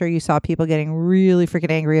 and I'm sure you saw people getting really freaking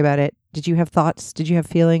angry about it, did you have thoughts? Did you have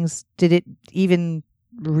feelings? Did it even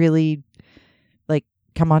really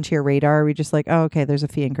come onto your radar? Are we just like, oh, okay, there's a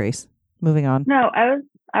fee increase, moving on? No,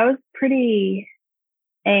 I was pretty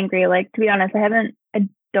angry. Like, to be honest, I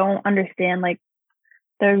don't understand, like,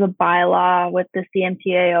 there's a bylaw with the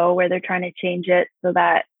CMTAO where they're trying to change it so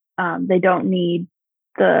that they don't need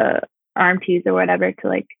the RMTs or whatever to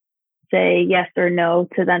like say yes or no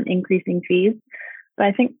to them increasing fees. But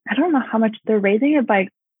I don't know how much they're raising it by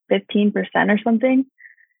 15% or something.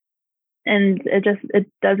 And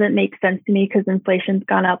it doesn't make sense to me, because inflation's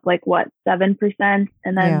gone up 7%,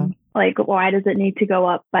 and then why does it need to go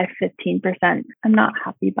up by 15%? I'm not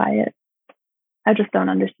happy by it. I just don't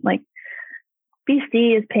understand. Like,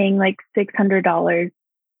 BC is paying $600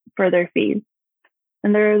 for their fees,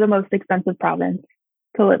 and they're the most expensive province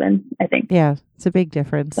to live in, I think. Yeah, it's a big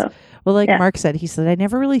difference. So, well, Mark said, he said, I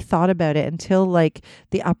never really thought about it until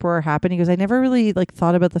the uproar happened. He goes, I never really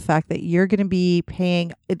thought about the fact that you're going to be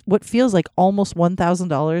paying what feels like almost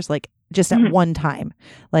 $1,000, just at one time.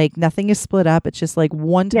 Nothing is split up. It's just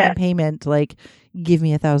one-time payment. Give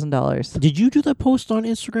me $1,000. Did you do that post on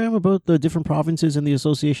Instagram about the different provinces and the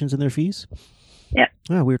associations and their fees? Yeah.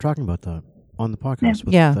 Yeah, we were talking about that on the podcast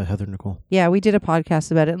with Heather Nicole. Yeah, we did a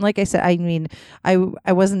podcast about it. And like I said, I mean, I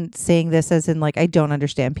wasn't saying this as in I don't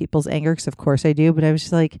understand people's anger, because of course I do, but I was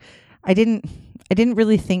just I didn't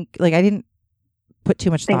really think, I didn't put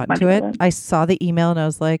too much Think thought much into of it. it. I saw the email and I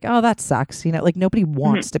was like, oh, that sucks. You know, like nobody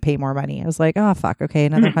wants to pay more money. I was like, oh, fuck. Okay.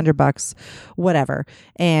 Another $100, whatever.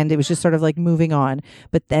 And it was just sort of like moving on.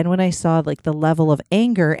 But then when I saw like the level of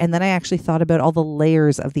anger, and then I actually thought about all the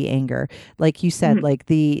layers of the anger, like you said, like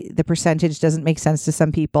the percentage doesn't make sense to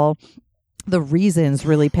some people. The reasons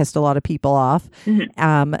really pissed a lot of people off.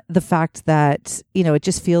 The fact that, you know, it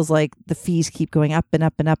just feels like the fees keep going up and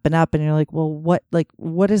up and up and up. And you're like, well,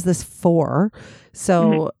 what is this for?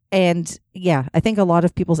 So, and yeah, I think a lot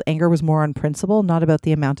of people's anger was more on principle, not about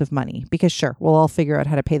the amount of money, because sure, we'll all figure out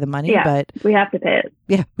how to pay the money, but we have to pay it.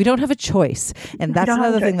 Yeah, we don't have a choice. And that's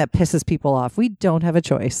another thing that pisses people off. We don't have a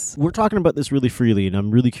choice. We're talking about this really freely, and I'm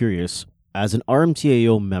really curious. As an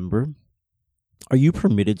RMTAO member, are you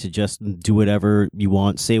permitted to just do whatever you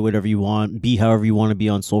want, say whatever you want, be however you want to be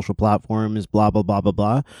on social platforms, blah, blah, blah, blah,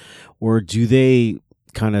 blah? Or do they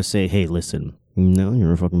kind of say, hey, listen, no,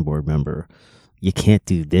 you're a fucking board member. You can't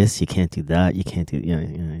do this, you can't do that, you can't do...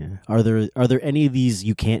 Yeah. Are there any of these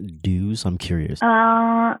you can't do's? I'm curious.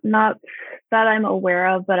 Not that I'm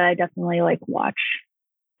aware of, but I definitely like watch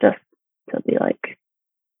just to be like,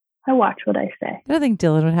 I watch what I say. I don't think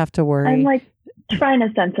Dylan would have to worry. I'm like trying to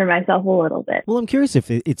censor myself a little bit. Well, I'm curious if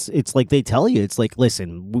it's like they tell you, it's like,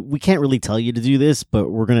 listen, we can't really tell you to do this, but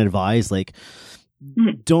we're going to advise, like,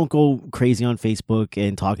 don't go crazy on Facebook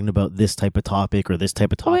and talking about this type of topic or this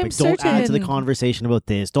type of topic. Don't add to the conversation about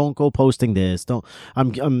this. Don't go posting this. Don't.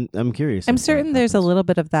 I'm curious. I'm certain there's a little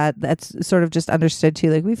bit of that that's sort of just understood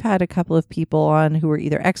too. Like we've had a couple of people on who are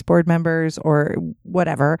either ex-board members or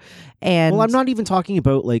whatever. And well, I'm not even talking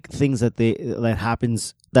about like things that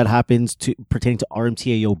happens to pertaining to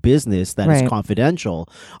RMTAO business that is confidential.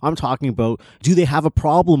 I'm talking about, do they have a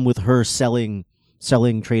problem with her selling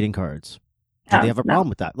trading cards? Do they have a problem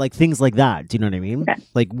with that? Like things like that. Do you know what I mean? Okay.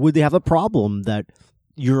 Like, would they have a problem that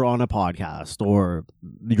you're on a podcast or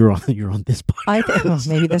you're on this podcast?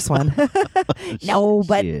 Maybe this one. No,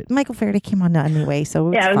 but Shit. Michael Faraday came on anyway,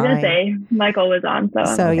 so yeah, I was fine. gonna say Michael was on,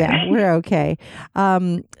 so okay. Yeah, we're okay.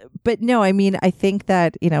 But no, I mean, I think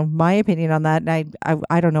that, you know, my opinion on that, and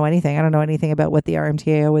I don't know anything. I don't know anything about what the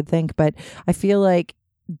RMTAO would think, but I feel like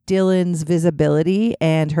Dylan's visibility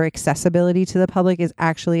and her accessibility to the public is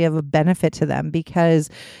actually of a benefit to them because,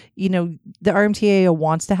 you know, the RMTAO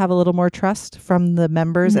wants to have a little more trust from the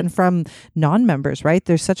members and from non-members, right?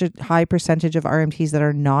 There's such a high percentage of RMTs that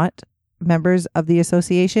are not members of the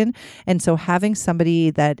association. And so having somebody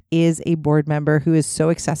that is a board member who is so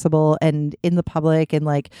accessible and in the public and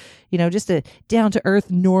like, you know, just a down to earth,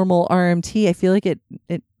 normal RMT, I feel like it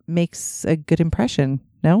makes a good impression.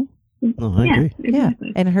 No? No, I agree. Exactly. Yeah,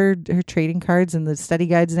 and her trading cards and the study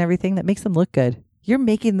guides and everything that makes them look good. You're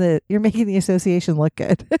making the association look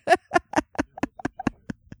good,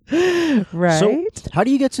 right? So, how do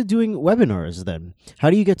you get to doing webinars then? How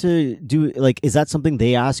do you get to do, like, is that something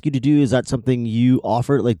they ask you to do? Is that something you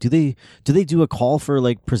offer? Like, do they do a call for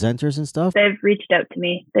like presenters and stuff? They've reached out to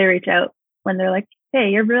me. They reach out when they're like, "Hey,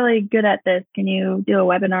 you're really good at this. Can you do a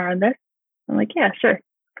webinar on this?" I'm like, "Yeah, sure."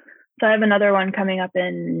 So I have another one coming up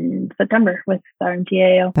in September with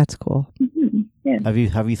RMTAO. That's cool. Mm-hmm. Yeah.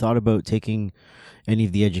 Have you thought about taking any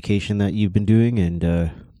of the education that you've been doing and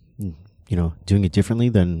doing it differently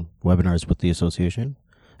than webinars with the association?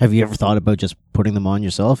 Have you ever thought about just putting them on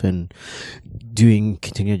yourself and doing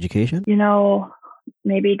continuing education? You know,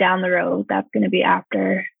 maybe down the road. That's going to be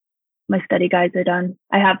after my study guides are done.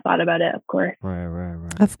 I have thought about it, of course. Right.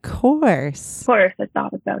 Of course. Of course, I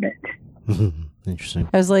thought about it. Interesting.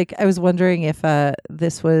 I was wondering if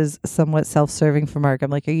this was somewhat self-serving for Mark. I'm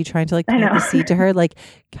like, are you trying to like plant the seed to her? Like,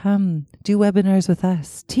 come do webinars with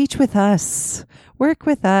us, teach with us, work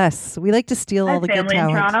with us. We like to steal all the good family in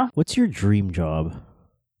talent. Toronto. What's your dream job?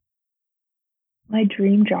 My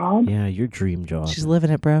dream job? Yeah, your dream job. She's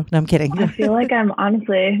living it, bro. No, I'm kidding. I feel like I'm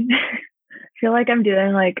honestly,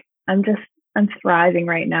 doing like, I'm thriving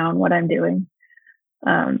right now in what I'm doing.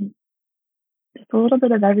 Just a little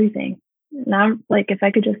bit of everything. Now, like, if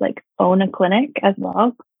I could just like own a clinic as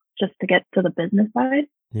well, just to get to the business side,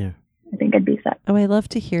 Yeah. I think I'd be set. Oh, I love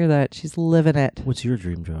to hear that. She's living it. What's your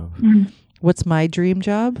dream job? What's my dream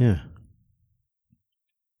job? Yeah.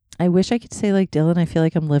 I wish I could say like Dylan, I feel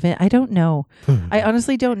like I'm living. I don't know. I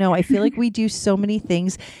honestly don't know. I feel like we do so many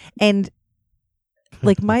things and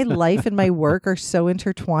like my life and my work are so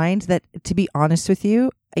intertwined that, to be honest with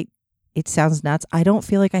you, it sounds nuts. I don't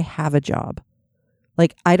feel like I have a job.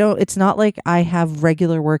 Like it's not like I have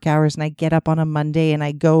regular work hours and I get up on a Monday and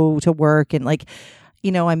I go to work and like,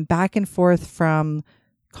 you know, I'm back and forth from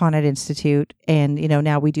Con Ed Institute, and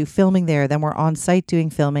now we do filming there, then we're on site doing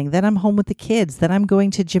filming, then I'm home with the kids, then I'm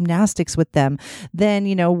going to gymnastics with them, then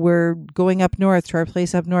we're going up north to our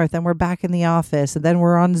place up north, then we're back in the office, and then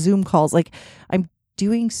we're on Zoom calls. Like, I'm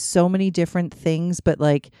doing so many different things, but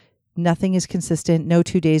like nothing is consistent. No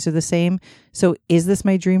 2 days are the same. So is this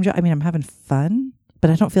my dream job? I mean, I'm having fun, but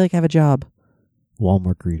I don't feel like I have a job.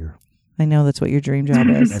 Walmart greeter. I know that's what your dream job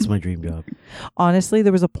is. That's my dream job. Honestly,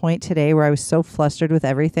 there was a point today where I was so flustered with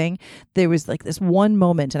everything. There was like this one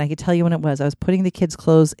moment, and I could tell you when it was. I was putting the kids'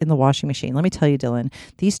 clothes in the washing machine. Let me tell you, Dylan,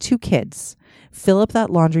 these 2 kids fill up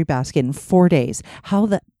that laundry basket in 4 days. How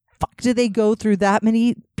the fuck did they go through that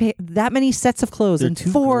many sets of clothes They're in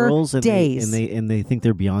 2 4 girls days? And they think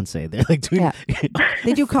they're Beyonce. They're like doing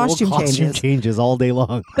They do costume changes all day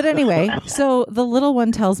long. But anyway, so the little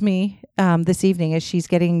one tells me this evening as she's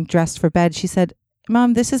getting dressed for bed, she said,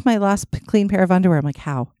 Mom, this is my last clean pair of underwear. I'm like,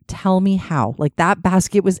 how? Tell me how. Like, that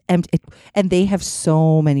basket was empty. And they have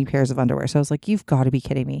so many pairs of underwear. So I was like, you've got to be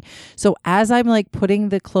kidding me. So as I'm like putting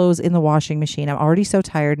the clothes in the washing machine, I'm already so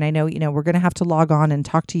tired. And I know, we're going to have to log on and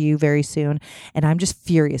talk to you very soon. And I'm just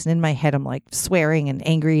furious. And in my head, I'm like swearing and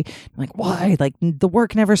angry. I'm like, why? Like, the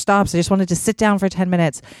work never stops. I just wanted to sit down for 10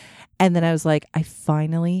 minutes. And then I was like, I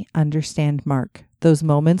finally understand Mark. Those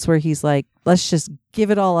moments where he's like, let's just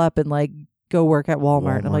give it all up and like go work at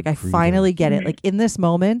Walmart. And I'm like, I finally get it. Like, in this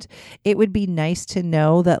moment, it would be nice to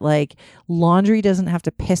know that like laundry doesn't have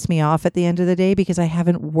to piss me off at the end of the day because I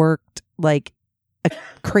haven't worked like a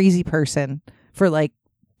crazy person for like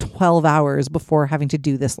 12 hours before having to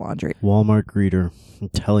do this laundry. Walmart greeter. I'm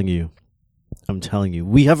telling you.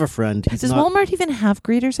 We have a friend. Does Walmart even have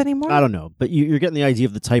greeters anymore? I don't know, but you're getting the idea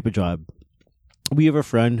of the type of job. We have a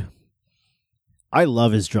friend. I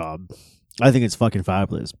love his job. I think it's fucking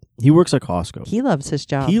fabulous. He works at Costco. He loves his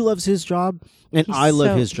job. He loves his job, and I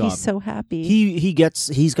love his job. He's so happy.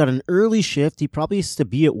 He's got an early shift. He probably has to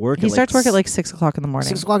be at work. He starts work at like 6 o'clock in the morning.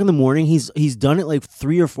 6 o'clock in the morning. He's done it like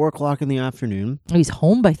 3 or 4 o'clock in the afternoon. He's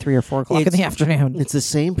home by 3 or 4 o'clock in the afternoon. It's the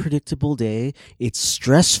same predictable day. It's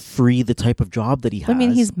stress free. The type of job that he has. I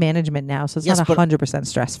mean, he's management now, so it's not 100%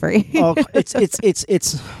 stress free. Oh,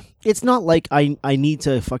 it's not like I need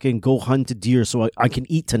to fucking go hunt a deer so I can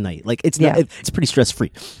eat tonight. Like, it's not. It's pretty stress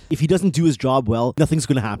free. If he doesn't do his job well, nothing's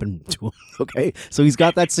going to happen to him. Okay, so he's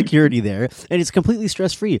got that security there, and it's completely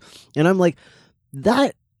stress free. And I'm like,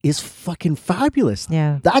 that is fucking fabulous.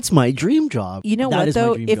 Yeah, that's my dream job. You know what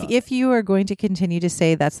though? If you are going to continue to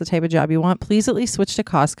say that's the type of job you want, please at least switch to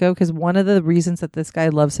Costco, because one of the reasons that this guy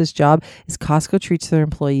loves his job is Costco treats their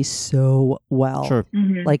employees so well. Sure,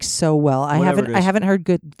 like so well. I haven't heard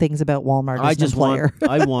good things about Walmart as an employer.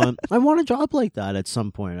 I want a job like that at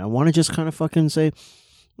some point. I want to just kind of fucking say,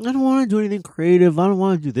 I don't want to do anything creative. I don't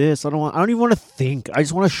want to do this. I don't even want to think. I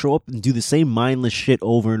just want to show up and do the same mindless shit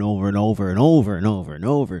over and over and over and over and over and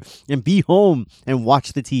over, and be home and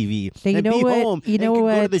watch the TV. Now, and be home and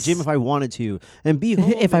go to the gym if I wanted to, and be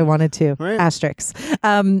home if I wanted to. Right? Asterisks.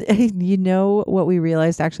 You know what we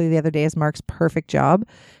realized actually the other day is Mark's perfect job?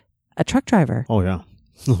 A truck driver. Oh yeah.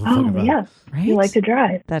 Oh yeah. Right? You like to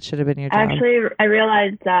drive. That should have been your job. Actually, I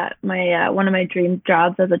realized that my one of my dream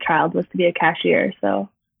jobs as a child was to be a cashier. So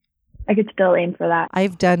I could still aim for that.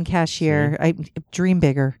 I've done cashier. I dream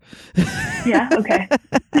bigger. Yeah, okay.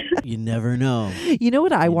 You never know. You know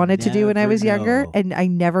what I wanted to do when I was younger, and I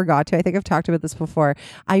never got to? I think I've talked about this before.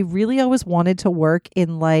 I really always wanted to work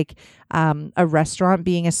in like a restaurant,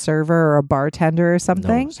 being a server or a bartender or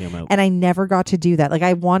something. No, see, I'm out. And I never got to do that. Like,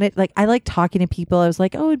 I like talking to people. I was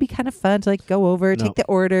like, oh, it'd be kind of fun to like go over, take the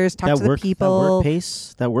orders, talk to the people.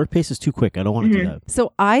 That work pace is too quick. I don't want to do that.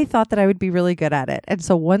 So I thought that I would be really good at it. And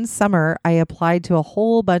so one summer I applied to a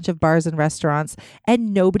whole bunch of bars and restaurants,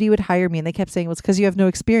 and nobody would hire me. And they kept saying, well, it's because you have no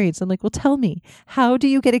experience. I'm like, well, tell me, how do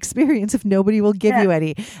you get experience if nobody will give you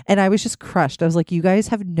any? And I was just crushed. I was like, you guys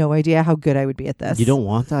have no idea how good I would be at this. You don't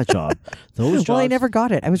want that job. Those jobs, well, I never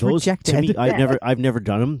got it. I was rejected. To me, I've never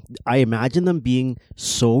done them. I imagine them being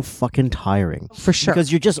so fucking tiring. For sure.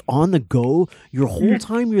 Because you're just on the go. Your whole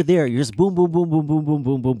time you're there. You're just boom, boom, boom, boom, boom, boom,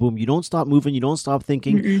 boom, boom, boom. You don't stop moving. You don't stop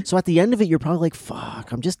thinking. So at the end of it, you're probably like,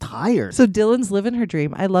 fuck, I'm just tired. So Dylan's living her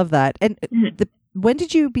dream. I love that. And when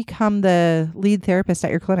did you become the lead therapist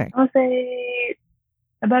at your clinic? I'll say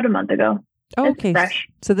about a month ago. Oh, okay. Fresh.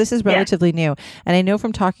 So this is relatively new. And I know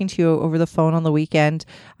from talking to you over the phone on the weekend,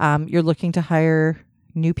 you're looking to hire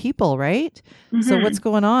new people, right? So what's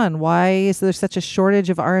going on? Why is there such a shortage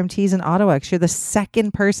of RMTs in Ottawa? You're the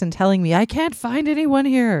second person telling me I can't find anyone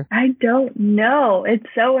here. I don't know. It's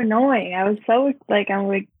so annoying. I was so I'm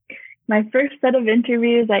like, my first set of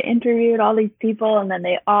interviews, I interviewed all these people and then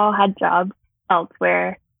they all had jobs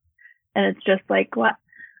elsewhere. And it's just like, what?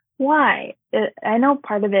 why? I know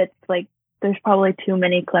part of it's like there's probably too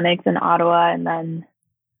many clinics in Ottawa, and then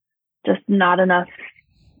just not enough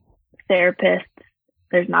therapists.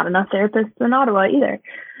 There's not enough therapists in Ottawa either.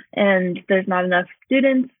 And there's not enough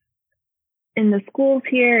students in the schools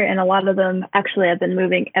here. And a lot of them actually have been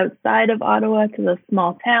moving outside of Ottawa to the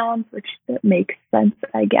small towns, which makes sense,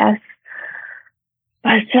 I guess.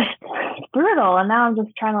 But it's just brutal. And now I'm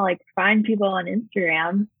just trying to like find people on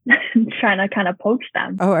Instagram and trying to kind of poach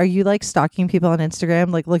them. Oh, are you like stalking people on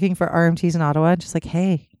Instagram, like looking for RMTs in Ottawa? Just like,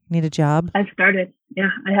 hey, need a job? I've started. Yeah,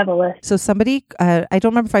 I have a list. So somebody, I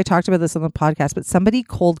don't remember if I talked about this on the podcast, but somebody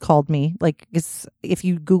cold called me. Like, if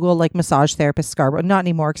you Google like massage therapist Scarborough, not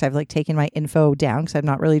anymore because I've like taken my info down because I'm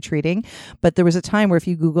not really treating. But there was a time where if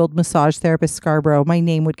you Googled massage therapist Scarborough, my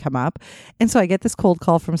name would come up. And so I get this cold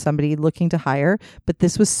call from somebody looking to hire. But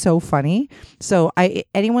this was so funny. So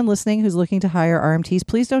anyone listening who's looking to hire RMTs,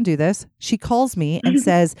 please don't do this. She calls me and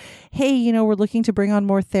says, hey, we're looking to bring on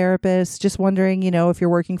more therapists. Just wondering, if you're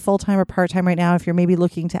working full-time or part-time right now, if you're maybe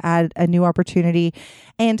looking to add a new opportunity.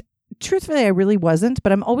 And truthfully, I really wasn't,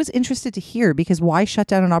 but I'm always interested to hear, because why shut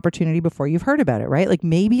down an opportunity before you've heard about it, right? Like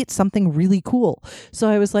maybe it's something really cool. So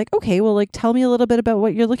I was like, okay, well, like tell me a little bit about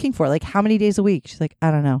what you're looking for. Like how many days a week? She's like,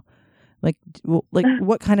 I don't know. Like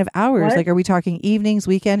what kind of hours? What? Like, are we talking evenings,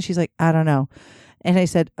 weekends? She's like, I don't know. And I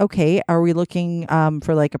said, okay, are we looking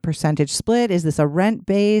for like a percentage split? Is this a rent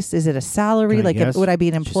base? Is it a salary? Like, would I be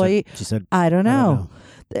an employee? She said, I don't know.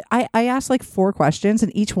 I asked like 4 questions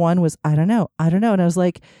and each one was, I don't know. And I was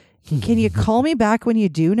like, can you call me back when you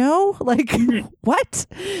do know? Like, what?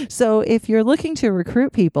 So if you're looking to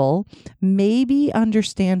recruit people, maybe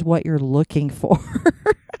understand what you're looking for.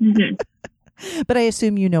 But I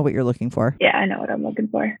assume you know what you're looking for. Yeah, I know what I'm looking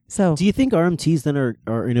for. So do you think RMTs then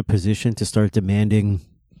are in a position to start demanding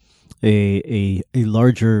a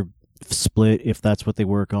larger split if that's what they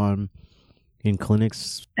work on in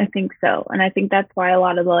clinics? I think so. And I think that's why a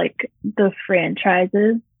lot of the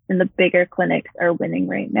franchises and the bigger clinics are winning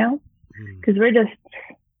right now. Because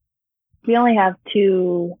we only have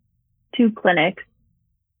two clinics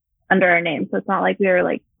under our name. So it's not like we are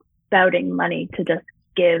like spouting money to just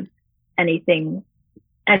give any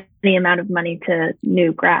amount of money to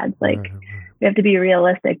new grads. Like we have to be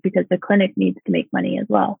realistic because the clinic needs to make money as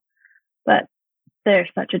well. But there's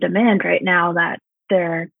such a demand right now that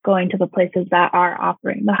they're going to the places that are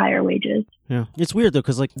offering the higher wages. Yeah. It's weird though,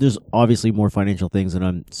 because like there's obviously more financial things than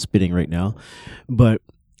I'm spitting right now, but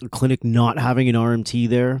a clinic not having an RMT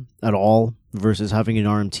there at all versus having an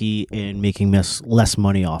RMT and making less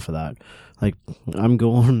money off of that. Like I'm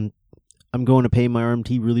going to pay my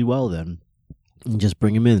RMT really well then and just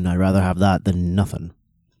bring him in. I'd rather have that than nothing.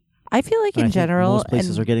 I feel like And in general, most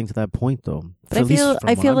places are getting to that point though. But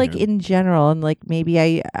I feel like in general, and like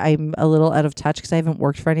maybe I'm a little out of touch because I haven't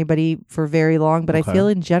worked for anybody for very long, but Okay. I feel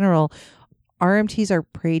in general, RMTs are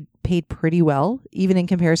paid pretty well, even in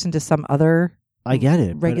comparison to some other I get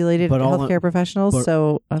it, regulated but healthcare professionals.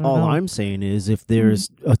 So I don't all know. I'm saying is, if there's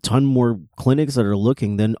a ton more clinics that are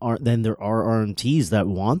looking, then there are RMTs that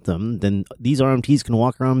want them. Then these RMTs can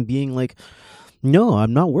walk around being like, "No,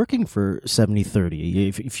 I'm not working for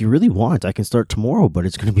 70-30. If you really want, I can start tomorrow, but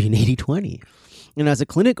it's going to be an 80-20." And as a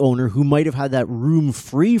clinic owner who might have had that room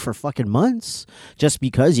free for fucking months just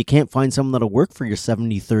because you can't find someone that'll work for your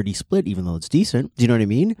 70-30 split, even though it's decent. Do you know what I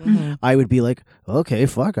mean? Mm-hmm. I would be like, okay,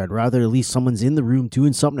 fuck, I'd rather at least someone's in the room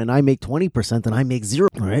doing something and I make 20% than I make zero,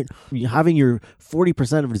 right? Having your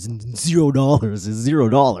 40% of it is $0 is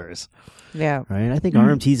 $0, Yeah. right? I think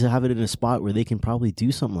RMTs have it in a spot where they can probably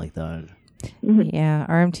do something like that. Yeah,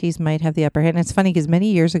 RMTs might have the upper hand. And it's funny because many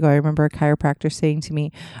years ago, I remember a chiropractor saying to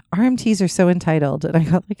me, RMTs are so entitled. And I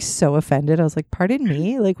got like so offended. I was like, pardon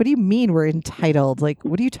me? Like, what do you mean we're entitled? Like,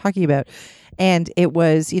 what are you talking about? And it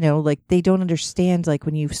was, like they don't understand, like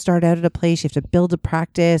when you start out at a place, you have to build a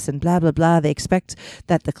practice and blah, blah, blah. They expect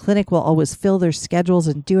that the clinic will always fill their schedules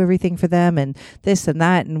and do everything for them and this and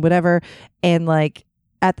that and whatever. And like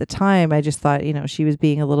at the time, I just thought, she was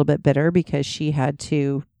being a little bit bitter because she had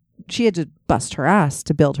to bust her ass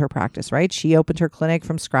to build her practice, right? She opened her clinic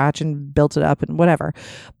from scratch and built it up and whatever.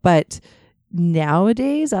 But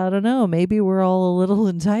nowadays, I don't know, maybe we're all a little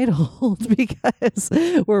entitled because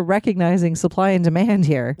we're recognizing supply and demand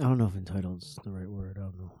here. I don't know if entitled is the right word. I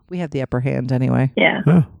don't know. We have the upper hand anyway.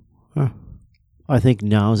 Yeah. I think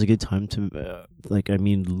now is a good time to,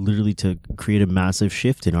 literally to create a massive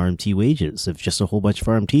shift in RMT wages. If just a whole bunch of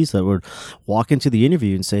RMTs that would walk into the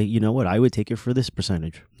interview and say, you know what, I would take it for this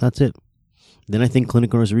percentage. That's it. Then I think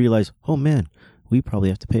clinic owners realize, oh man, we probably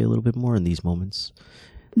have to pay a little bit more in these moments.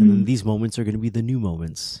 And then these moments are going to be the new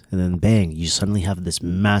moments. And then bang, you suddenly have this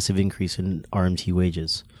massive increase in RMT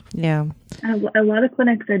wages. Yeah. A lot of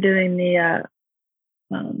clinics are doing the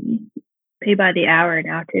pay by the hour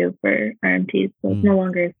now too for RMTs, so it's no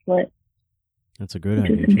longer a split. That's a good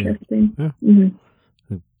which idea. is interesting. Yeah.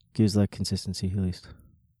 Mm-hmm. It gives that consistency at least.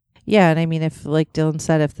 Yeah, and I mean, if, like Dylan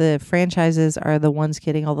said, if the franchises are the ones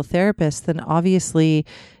getting all the therapists, then obviously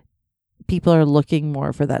people are looking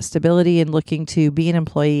more for that stability and looking to be an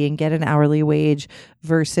employee and get an hourly wage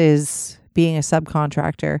versus being a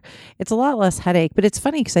subcontractor. It's a lot less headache, but it's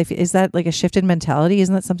funny because is that like a shift in mentality?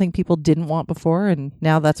 Isn't that something people didn't want before, and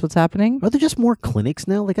now that's what's happening? Are there just more clinics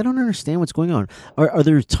now? Like, I don't understand what's going on. Are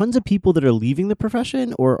there tons of people that are leaving the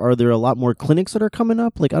profession, or are there a lot more clinics that are coming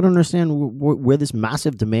up? Like, I don't understand where this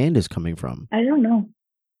massive demand is coming from. I don't know.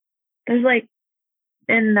 There's like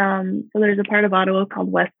so there's a part of Ottawa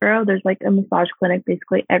called Westboro. There's like a massage clinic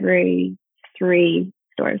basically every 3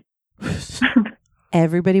 stores.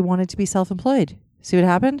 Everybody wanted to be self-employed. See what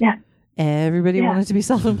happened? Yeah. Everybody wanted to be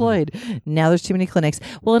self-employed. Now there's too many clinics.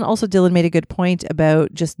 Well, and also Dylan made a good point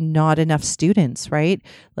about just not enough students, right?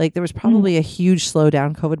 Like there was probably a huge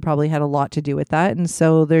slowdown. COVID probably had a lot to do with that. And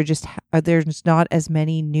so there's not as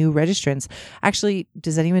many new registrants. Actually,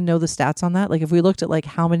 does anyone know the stats on that? Like if we looked at like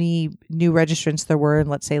how many new registrants there were in,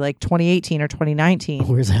 let's say like 2018 or 2019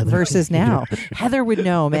 Where's Heather? versus now. Heather would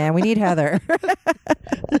know, man. We need Heather.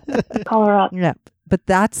 Call her up. Yeah. But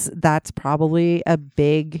that's probably a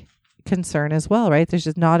big concern as well, right? There's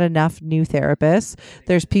just not enough new therapists.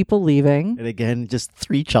 There's people leaving. And again, just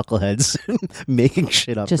 3 chuckleheads making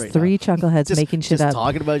shit up. Just right 3 now. chuckleheads making shit just up.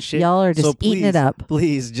 Talking about shit. Y'all are just So eating it up.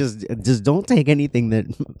 Please, just don't take anything that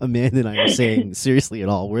Amanda and I are saying seriously at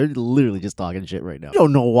all. We're literally just talking shit right now. We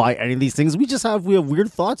don't know why any of these things. We have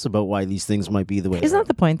weird thoughts about why these things might be the way. Isn't that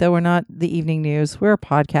the point though? We're not the evening news. We're a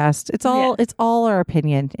podcast. It's all our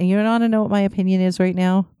opinion. And you want to know what my opinion is right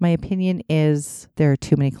now? My opinion is there are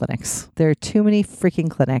too many clinics. There are too many freaking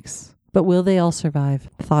clinics. But will they all survive?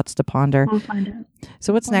 Thoughts to ponder. We'll find out.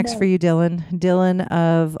 So what's next for you, Dylan? Dylan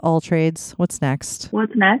of All Trades. What's next?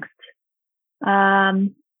 What's next?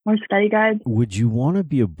 More study guides. Would you want to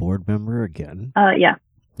be a board member again? Yeah.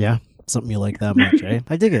 Yeah, something you like that much, eh?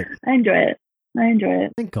 I dig it. I enjoy it.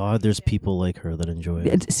 Thank God there's people like her that enjoy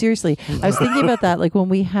it. Seriously, I was thinking about that. Like when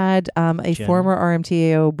we had a Jen. former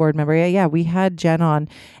RMTAO board member, we had Jen on,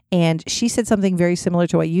 and she said something very similar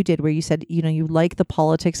to what you did, where you said, you like the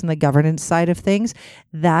politics and the governance side of things.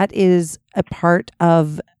 That is a part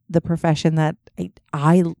of the profession that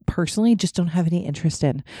I personally just don't have any interest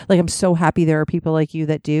in. Like, I'm so happy there are people like you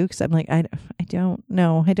that do, because I'm like, I don't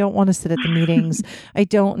know. I don't want to sit at the meetings. I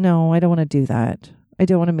don't know. I don't want to do that. I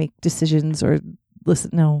don't want to make decisions or listen.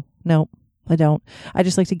 No, I don't. I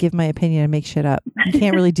just like to give my opinion and make shit up. You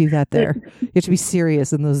can't really do that there. You have to be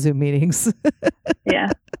serious in those Zoom meetings. Yeah.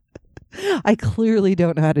 I clearly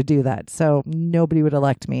don't know how to do that. So nobody would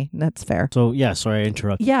elect me. That's fair. So, yeah, sorry I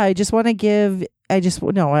interrupted. Yeah, I just want to give... I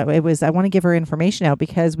want to give her information out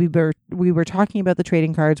because we were talking about the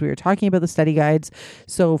trading cards. We were talking about the study guides.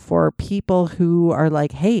 So for people who are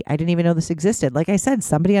like, hey, I didn't even know this existed. Like I said,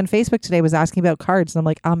 somebody on Facebook today was asking about cards. And I'm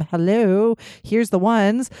like, hello, here's the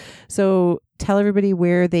ones. So tell everybody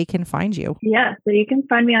where they can find you. Yeah, so you can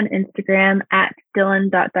find me on Instagram at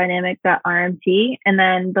dylan.dynamic.rmt, and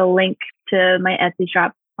then the link to my Etsy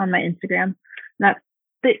shop on my Instagram. That's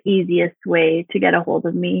the easiest way to get a hold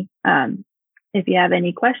of me. If you have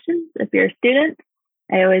any questions, if you're a student,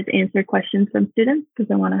 I always answer questions from students because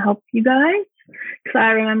I want to help you guys. Because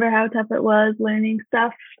I remember how tough it was learning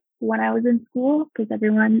stuff when I was in school because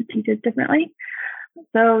everyone teaches differently.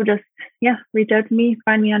 So just, reach out to me,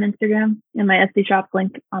 find me on Instagram, and my Etsy shop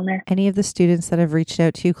link on there. Any of the students that have reached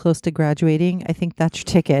out to you close to graduating, I think that's your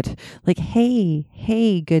ticket. Like,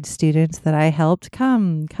 hey, good students that I helped,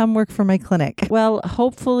 come work for my clinic. Well,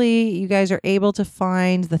 hopefully you guys are able to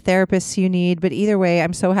find the therapists you need. But either way,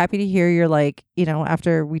 I'm so happy to hear you're like,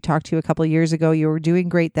 after we talked to you a couple of years ago, you were doing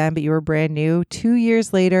great then, but you were brand new. 2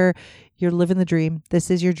 years later, you're living the dream. This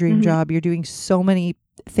is your dream job. You're doing so many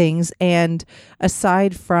things. And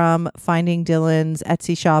aside from finding Dylan's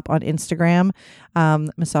Etsy shop on Instagram,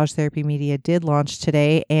 Massage Therapy Media did launch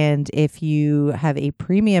today. And if you have a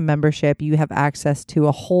premium membership, you have access to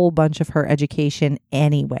a whole bunch of her education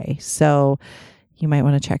anyway. So you might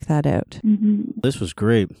want to check that out. Mm-hmm. This was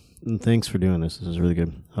great. And thanks for doing this. This is really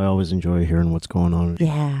good. I always enjoy hearing what's going on.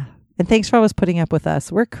 Yeah. And thanks for always putting up with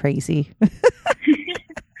us. We're crazy.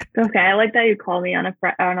 Okay, I like that you called me on a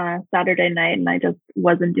Saturday night and I just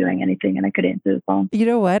wasn't doing anything and I could answer the phone. You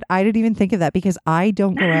know what? I didn't even think of that because I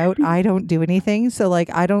don't go out. I don't do anything. So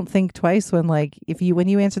like, I don't think twice when like, when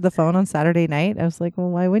you answered the phone on Saturday night, I was like, well,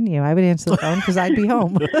 why wouldn't you? I would answer the phone because I'd be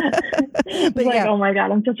home. But like, oh my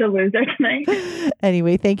God, I'm such a loser tonight.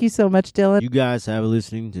 Anyway, thank you so much, Dylan. You guys have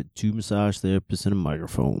listening to two massage therapists and a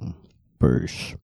microphone. Bursh.